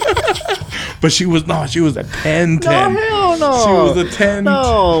 But she was a 10 10. No, hell no. She was a 10. No,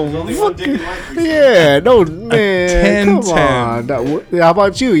 Only one dick in life. yeah, no, man. 10, come 10. on. No, how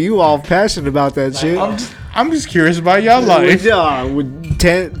about you? You all passionate about that shit? I'm just curious about y'all life. With 2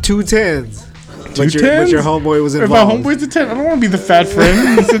 10s. Two But your 10s? homeboy was If involved. my homeboy's a 10, I don't want to be the fat friend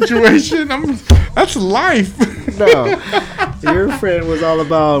in the situation. That's life. No, your friend was all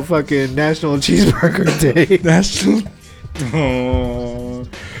about fucking National Cheeseburger Day. National. Oh,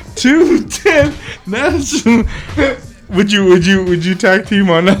 2 10 national. Would you tag team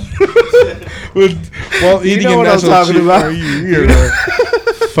on that? While eating know a what I'm national talking about. You're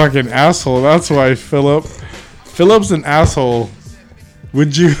a fucking asshole. That's why Philip's an asshole.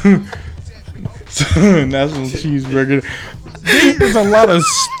 Would you? National cheeseburger. There's a lot of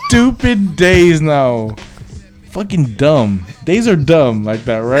stupid days now. Fucking dumb. Days are dumb like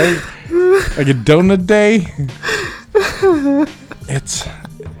that, right? Like a donut day.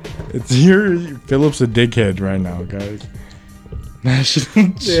 It's Philip's a dickhead right now, guys. National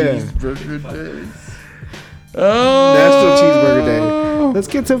Cheeseburger Day. Oh, National Cheeseburger Day. Let's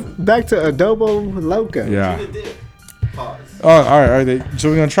get back to Adobo Loco. Yeah. The dip. Pause. Oh, all right. So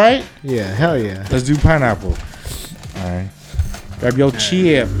we're gonna try it. Yeah, hell yeah. Let's do pineapple. All right. Grab your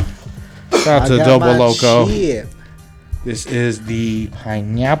chip. Shout out to I got Adobo my Loco. chip. This is the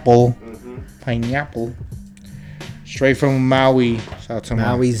pineapple. Pineapple. Straight from Maui. Shout out to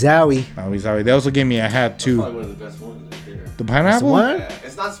Maui Zowie. Maui. Sorry. They also gave me a hat too. Probably one of the best ones right there. The pineapple? What? Yeah,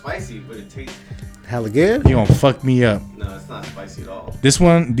 it's not spicy, but it tastes. Hella good. You gonna fuck me up. No, it's not spicy at all.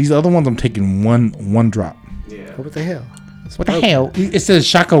 These other ones, I'm taking one drop. Yeah. What the hell? What the hell? It says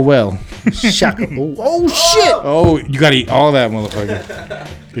Shaka Well. Shaka. Oh shit. Oh, you gotta eat all that, motherfucker.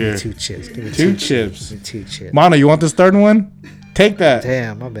 Here. 2 chips. Give me 2 chips. Give me 2 chips. Mono, you want this third one? Take that.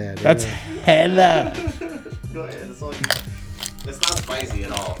 Damn, my bad. Dude. That's hella. Go ahead. That's all you. It's not spicy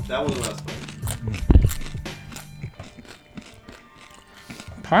at all. That one's not spicy.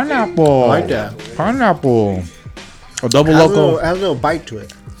 Pineapple. I like that. Pineapple. Adobo Has a Loco. little bite to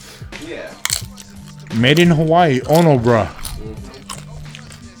it. Yeah. Made in Hawaii. Ono, bruh.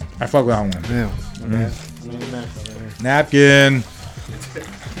 I fuck with that one. Yeah. Napkin.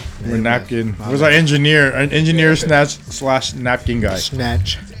 We're napkin. Where's our engineer? An engineer slash napkin guy.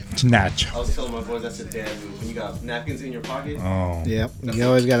 Snatch. Snatch. I was telling my boys that's a dad move. When you got napkins in your pocket, Oh. Yep. You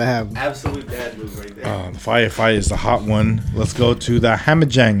always gotta have. absolute dad move right there. The firefight is the hot one. Let's go to the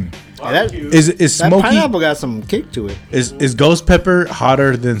hamajang. Barbecue. Is That smoky? pineapple got some kick to it. Is ghost pepper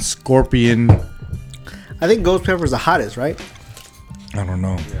hotter than scorpion? I think ghost pepper is the hottest, right? I don't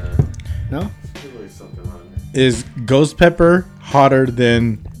know. Yeah. No. There's really something on it. Is ghost pepper hotter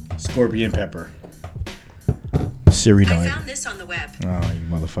than scorpion pepper? Siri I don't. found this on the web. Oh, you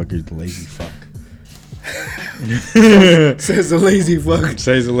motherfucker, lazy fuck. Says the lazy fuck.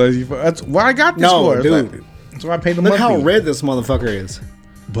 Says a lazy fuck. That's why I got this No, for. It's dude. like- that's why I paid the Look money. how red this motherfucker is.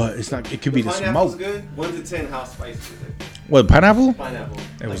 But it's not. It could be the Pineapple's smoke. good. 1 to 10, how spicy is it? What, pineapple? Pineapple.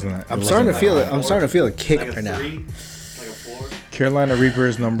 It was not. I'm starting to feel it. I'm starting to feel a kick Like a right now. 3, like a 4. Carolina Reaper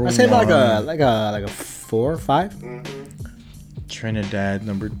is number I one. say like a 4 or 5. Trinidad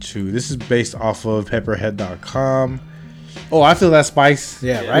number 2. This is based off of pepperhead.com. Oh, I feel that spice.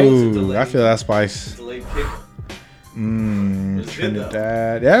 Yeah, right? Ooh, I feel that spice. Delayed kick. It's good, though.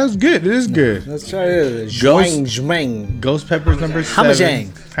 Trinidad. Yeah, it's good. It is good. Let's try it. Ghost- Zwang. Ghost pepper's number 7. Hamajang.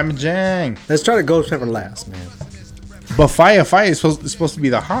 Hamajang. Let's try the ghost pepper last, man. But fire is supposed to be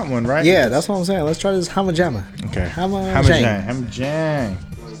the hot one, right? Yeah, that's what I'm saying. Let's try this hamajama. Okay. Hamajang. Hamajang.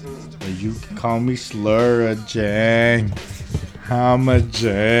 Or you can call me Slurajang.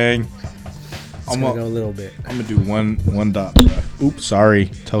 Hamajang. It's gonna go a little bit. I'm gonna do one dot. Bro. Oops, sorry.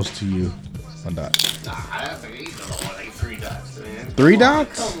 Toast to you. 1 dot. Nah, I have to eat them all like 3 dots, man. 3 Come on,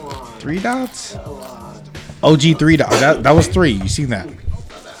 dots? Come on. 3 dots? OG 3 dots. That was 3. You seen that?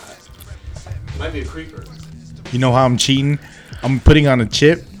 Might be a creeper. You know how I'm cheating? I'm putting on a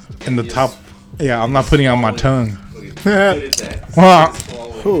chip in the top. Yeah, I'm not putting on my tongue. Good at that. Wow.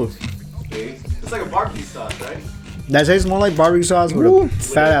 Ooh. Okay. It's like a barbecue sauce, right? That tastes more like barbecue sauce with Ooh. a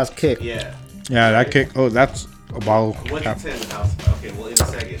fat ass kick. Yeah. Yeah, that kick. Oh, that's a bottle. What's your 10 house? Okay, well in a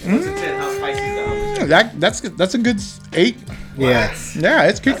second. What's your 10? How spicy is the hummus? That's a good 8. Yeah. Yeah,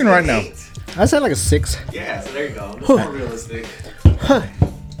 it's kicking right now. I said like a 6. Yeah, so there you go. More realistic. Okay.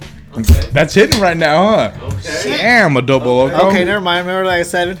 That's hitting right now, huh? Okay. Damn, a double loco. Okay, never mind. Remember like a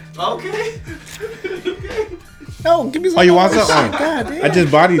 7? Okay. No, give me some. Oh, you want more. some? God damn. I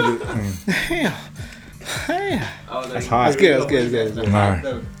just bodied it. Damn. Damn. Oh, That's hot. That's good. That's good. That's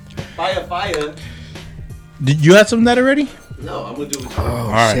good. Alright. Fire. Did you have some of that already? No, I'm gonna do it with you. Oh,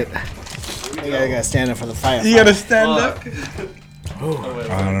 Alright. shit. I gotta stand up for the fire. You gotta stand up.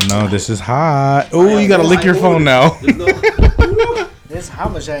 I don't know. This is hot. Oh, you gotta lick your phone now. This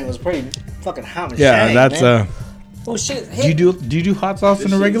Hamajang was pretty fucking Hamajang. Yeah, that's man. Oh shit! Do you do hot sauce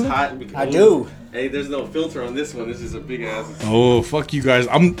in a regular? I do. Hey, there's no filter on this one. This is a big ass. Oh, fuck you guys.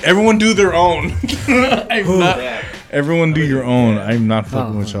 Everyone do their own. I'm not. Everyone do your own. I'm not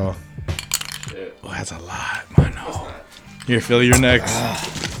fucking with y'all. Oh, that's a lot. I know. Here, Philly, you're next.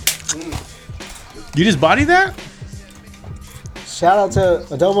 You just body that? Shout out to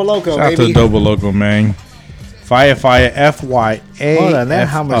Adobo Loco, Shout out to baby. Adobo Loco, man. Fire, FYA. Hold on, that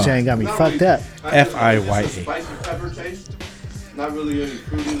Hamajang got me fucked up. FIYA. Spicy pepper taste. Not really any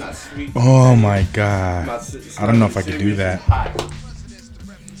fruity, not sweet. Oh my god. It's I don't know if I really could do serious, that. it's hot.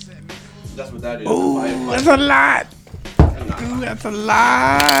 That's what that is. Ooh, Fire. that's a lot. Ooh, that's a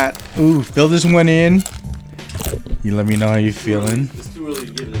lot. Ooh, fill this one in. You let me know how you feeling. It's too early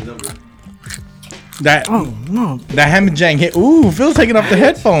to give it a number. That No. that Hamajang hit. Ooh, Phil's taking off the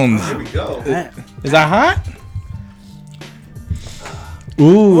headphones. Here we go. Is that hot?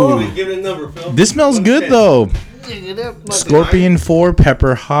 Ooh, Give it a number, Phil. this smells good though. Scorpion 4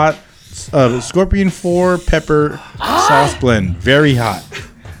 pepper hot. Scorpion 4 pepper sauce blend. Very hot.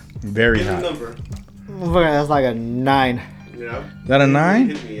 Very Give it a hot. number. That's like a 9. Yeah. Is that a 9?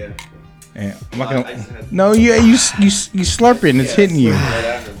 Hit me, yeah. Yeah, I'm not I gonna. just had- No, you slurping. It's hitting you. Right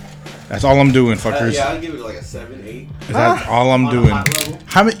after. That's all I'm doing, fuckers. Yeah, I'll give it like a 7, 8. That's all I'm On a doing. hot level.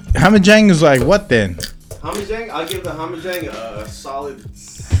 Hamajang is like what then? Hamajang, I'll give the Hamajang a solid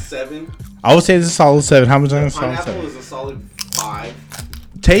 7. I would say it's a solid 7. Hamajang is a solid Pineapple 7. is a solid 5.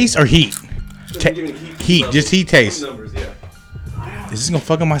 Taste or heat? I'm giving Heat, level. just heat taste. Numbers, yeah. Is this gonna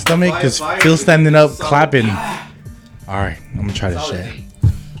fuck up my stomach? Cause Fire, Phil's standing up, solid. clapping. All right, I'm gonna try this Solid shit.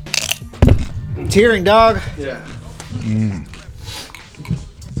 8. I'm tearing, dog. Yeah.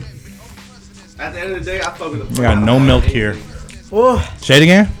 At the end of the day, I fuck with the We got no milk here. Oh, Say it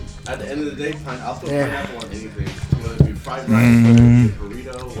again. At the end of the day, I'll throw Yeah. pineapple on anything. Whether it be fried rice, whether it be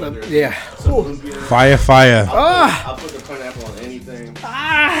a burrito, whether it's yeah. some lumpia. Fire. I'll put the pineapple on anything.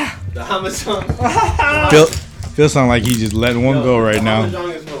 The Hamajang. Phil sound like he just letting one go right now. The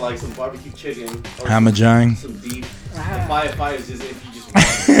Hamajang is for like some barbecue chicken. Or Hamajang. some beef. The fire is just if you just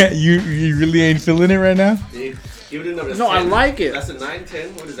want you really ain't feeling it right now? it. Give it a number. That's No, I 10. like it. That's a 9,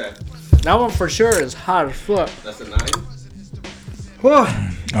 10. What is that? That one for sure is hot as fuck. That's a 9.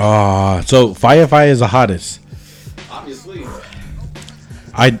 Oh, So fire is the hottest. Obviously.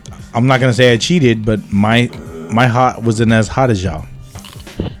 I'm not gonna say I cheated, but my hot wasn't as hot as y'all.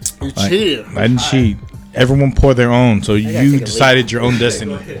 you cheated. I didn't cheat. Everyone pour their own, so gotta you take a decided your own Go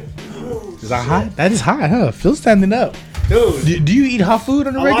destiny. ahead. Is that hot? That is hot, huh? Phil's standing up. Dude, Do you eat hot food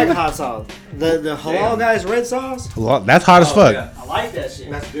on a I like regular? hot sauce. The halal guy's red sauce. Well, that's hot as Oh, fuck. yeah. I like that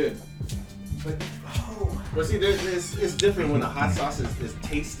shit. That's good. But see, it's different when the hot sauce is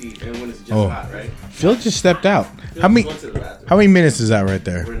tasty and when it's just Oh. hot, right? Phil just stepped out. Phil How just many went to the bathroom. how many minutes is that right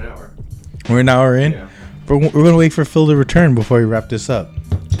there? We're an hour. We're an hour in. Yeah. We're gonna wait for Phil to return before we wrap this up.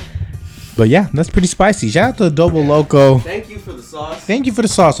 But yeah, that's pretty spicy. Shout out to Adobo Loco. Thank you for the sauce. Thank you for the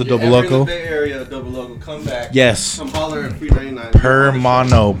sauce, Adobo Ever in Loco. the Bay Area, Adobo Loco, come back. Yes. Come holler at 399. Per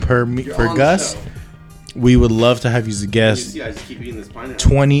mono, per You're for on the Gus. show. We would love to have you as a You guest. see, I just keep eating this pineapple.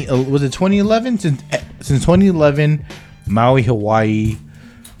 2011 since 2011, Maui, Hawaii.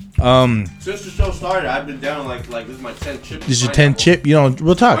 Since the show started, I've been down like this is my 10th chip. This is your 10th chip. You know,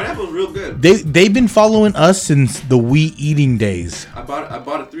 real talk. Pineapple's real good. They've been following us since the we eating days. I bought a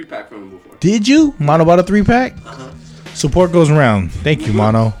 3-pack from him before. Did you? Mono bought a 3-pack. Support goes around. Thank you,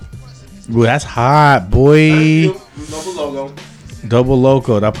 Mono. Ooh, that's hot, boy. Thank you. Double logo. Double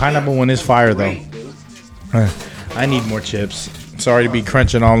Loco. That pineapple one is fire though. Great, dude. I need more chips. Sorry to be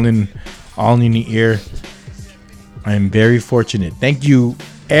crunching all in the ear. I am very fortunate. Thank you,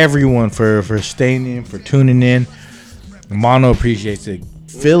 everyone, for staying in, for tuning in. Mono appreciates it.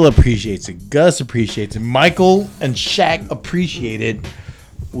 Phil appreciates it. Gus appreciates it. Michael and Shaq appreciate it.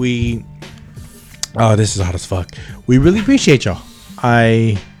 This is hot as fuck. We really appreciate y'all.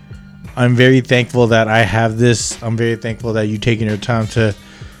 I'm very thankful that I have this. I'm very thankful that you taking your time to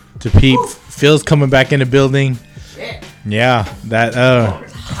peep. Phil's coming back in the building. Yeah, that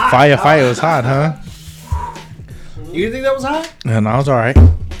fire was hot, huh? You think that was hot? And I was all right.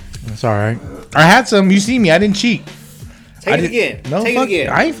 That's all right. I had some. You see me. I didn't cheat. Take it again. No, Take fuck, it again.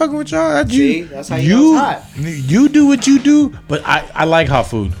 I ain't fucking with y'all. See, that's how you know it's hot. You do what you do, but I like hot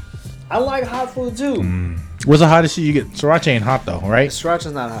food. I like hot food too. What's the hottest shit you get? Sriracha ain't hot though, right?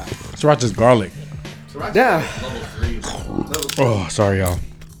 Sriracha's not hot. Sriracha's garlic. Yeah. Level 3. Level 3. Oh, sorry, y'all.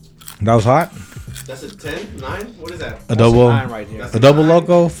 That was hot. That's a 10? 9? What is that? A double, Nine right here. That's a double 9.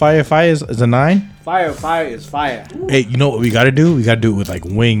 loco. Fire is a 9. Fire is fire. Hey, you know what we gotta do? We gotta do it with like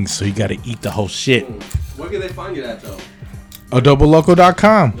wings, so you gotta eat the whole shit. Where can they find you at though?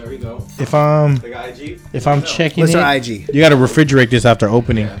 AdobloLoco.com. There we go. If I'm They got IG? checking What's it, our IG? you gotta refrigerate this after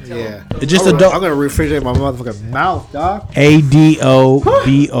opening. Yeah. It's just I'm a gonna refrigerate my motherfucking mouth, dog.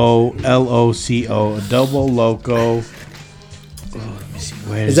 ADOBOLOCO. A double loco. Oh, let me see.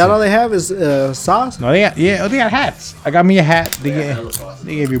 Where Is that all they have? Is sauce? No, they got hats. I got me a hat. They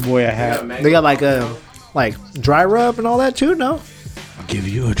gave your boy a hat. They got like dry rub and all that too. No. I'll give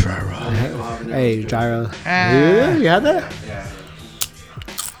you a dry rub. Hey, dry rub. Yeah, you had that? Yeah.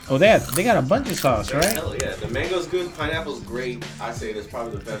 Oh, they got a bunch of sauce, right? Hell yeah. The mango's good. Pineapple's great. I say that's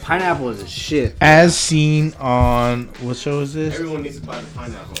probably the best. Pineapple is a shit. As seen on what show is this? Everyone needs to buy the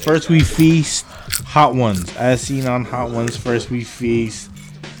pineapple. First We Feast, Hot Ones. As seen on Hot Ones, First We Feast.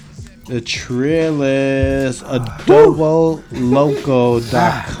 The Trillers,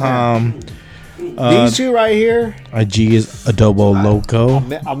 AdobloLoco.com. These two right here. IG is Adobo Loco.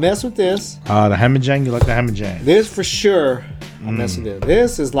 I'll mess with this. The Hamajang, you like the Hamajang? This for sure. I'll mess with this.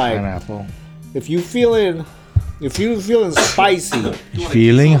 This is like Pineapple. if you feeling spicy. You know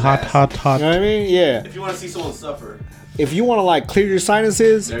Feeling hot. what I mean? Yeah. If you want to see someone suffer, If you want to like clear your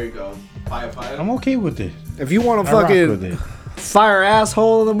sinuses, there you go. Fire. I'm okay with it. if you want to I rock with fucking it. fire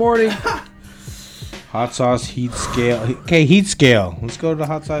asshole in the morning, Hot sauce heat scale. Okay, heat scale. Let's go to the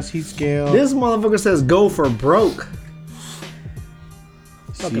hot sauce heat scale. this motherfucker says go for broke.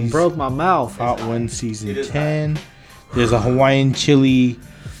 Fucking broke my mouth. Hot One season It is 10. There's a Hawaiian chili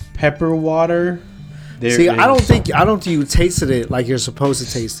pepper water. There See, I don't is- think you tasted it like you're supposed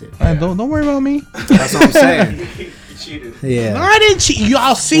to taste it. Don't worry about me. That's what I'm saying. You cheated. Yeah. I didn't cheat.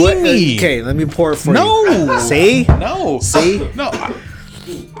 Y'all see What- me. Okay, let me pour it for No. you. See? No. See? No.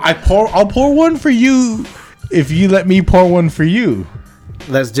 I'll pour one for you if you let me pour one for you.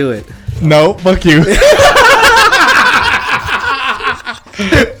 Let's do it. No, fuck you.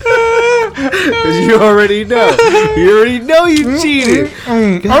 Because you already know. You already know you cheated.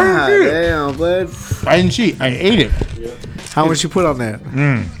 God damn, bud. I didn't cheat. I ate it. How much you put on that?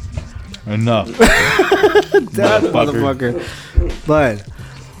 Enough. That motherfucker. But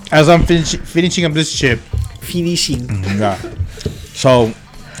As I'm finishing up this chip. finishing. Yeah. So,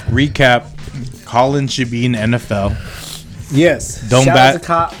 recap. Colin should be in the NFL. Yes. Don't Shout bat-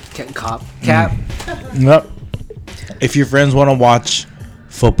 out to Cap. Yep. If your friends want to watch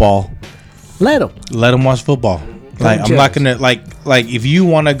football, Let him. let them watch football. Like I'm not gonna like if you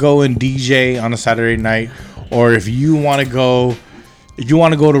want to go and DJ on a Saturday night, or if you want to go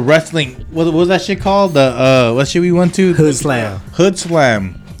to wrestling. What was that shit called? The what shit we went to? Hood Slam. Hood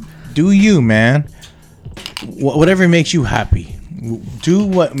Slam. Do you, man? Whatever makes you happy. Do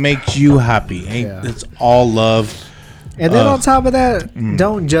what makes you happy. Yeah. It's all love. And then on top of that,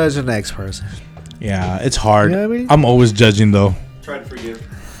 don't judge the next person. Yeah, it's hard. You know what I mean? I'm always judging though. Try to forgive.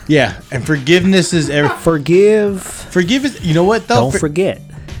 Yeah, and forgiveness is Forgive. forgive is. You know what though? Don't forget.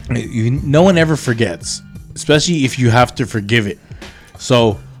 No one ever forgets, especially if you have to forgive it.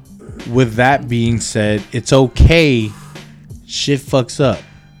 So, with that being said, it's okay. Shit fucks up.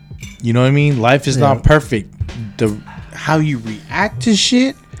 You know what I mean? Life is not perfect. How you react to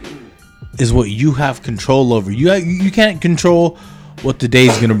shit is what you have control over. You can't control what the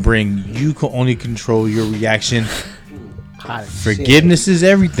day's gonna bring. You can only control your reaction. Forgiveness is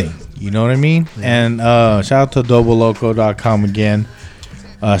everything. You know what I mean? And shout out to AdobloLoco.com again.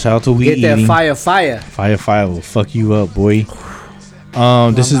 Shout out to We Get that Eating. fire. Fire will fuck you up, boy. This My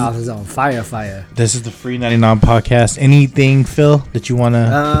is mouth is on fire. this is the Free 99 podcast. Anything, Phil, that you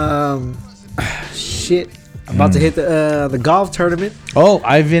wanna? Shit. I'm about to hit the golf tournament. Oh,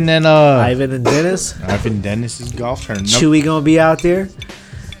 Ivan and Ivan and Dennis. Ivan Dennis's golf tournament. Chewy gonna be out there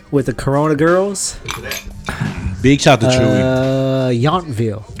with the Corona girls. Big shout to Chewy.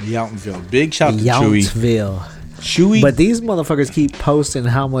 Yountville. Big shout to Chewy. Chewy. But these motherfuckers keep posting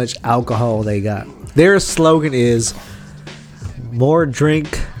how much alcohol they got. Their slogan is more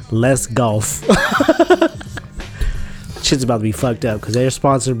drink, less golf. Shit's about to be fucked up because they're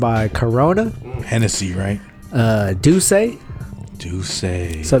sponsored by Corona, Hennessy, right? Douce.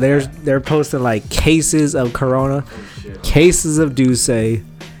 So they're posting like cases of Corona, cases of Douce. You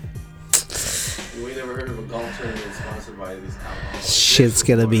ain't never heard of a golf tournament sponsored by this alcohol. Shit's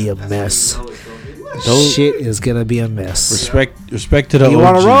gonna be a mess. Shit is gonna be a mess. Respect to the OGs. You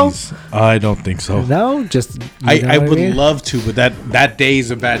wanna roll? I don't think so. No, just I would love to, but that day is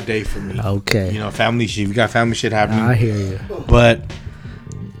a bad day for me. Okay. You know, family shit. We got family shit happening. I hear you. But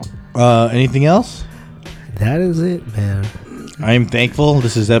anything else? That is it, man. I am thankful.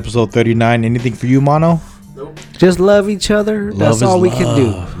 This is episode 39. Anything for you, Mono? Nope. Just love each other. That's all we can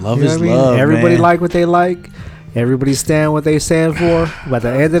do. Love is love. Everybody man. like what they like. Everybody stand what they stand for. But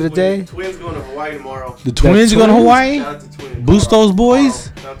at the end of the day, Twins going to Hawaii tomorrow. The twins are going to Hawaii? Shout out to Twins. Boost those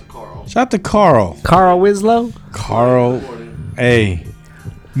boys? Shout out to Carl. Shout out to Carl. Carl Winslow. Carl. Hey.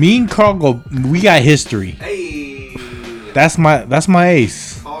 Me and Carl we got history. Hey. That's my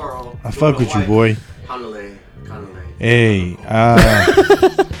ace. Carl. I fuck with you, boy. Conley. Hey.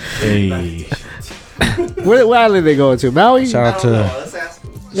 Hey. Where island they going to? Maui? Shout out to Let's ask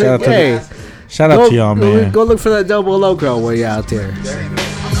him. shout out to y'all, man. Go look for that double loco when you're out there.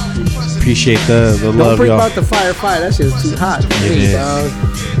 Appreciate the Don't love, bring y'all. about the fire. That shit is too hot. For It me, is. dog.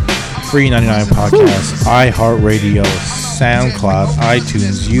 Free 99 podcast, iHeartRadio, SoundCloud,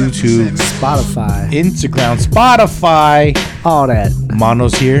 iTunes, YouTube, Spotify. Instagram, Spotify. All that.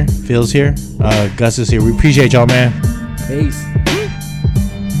 Mono's here, Phil's here, Gus is here. We appreciate y'all, man. Peace.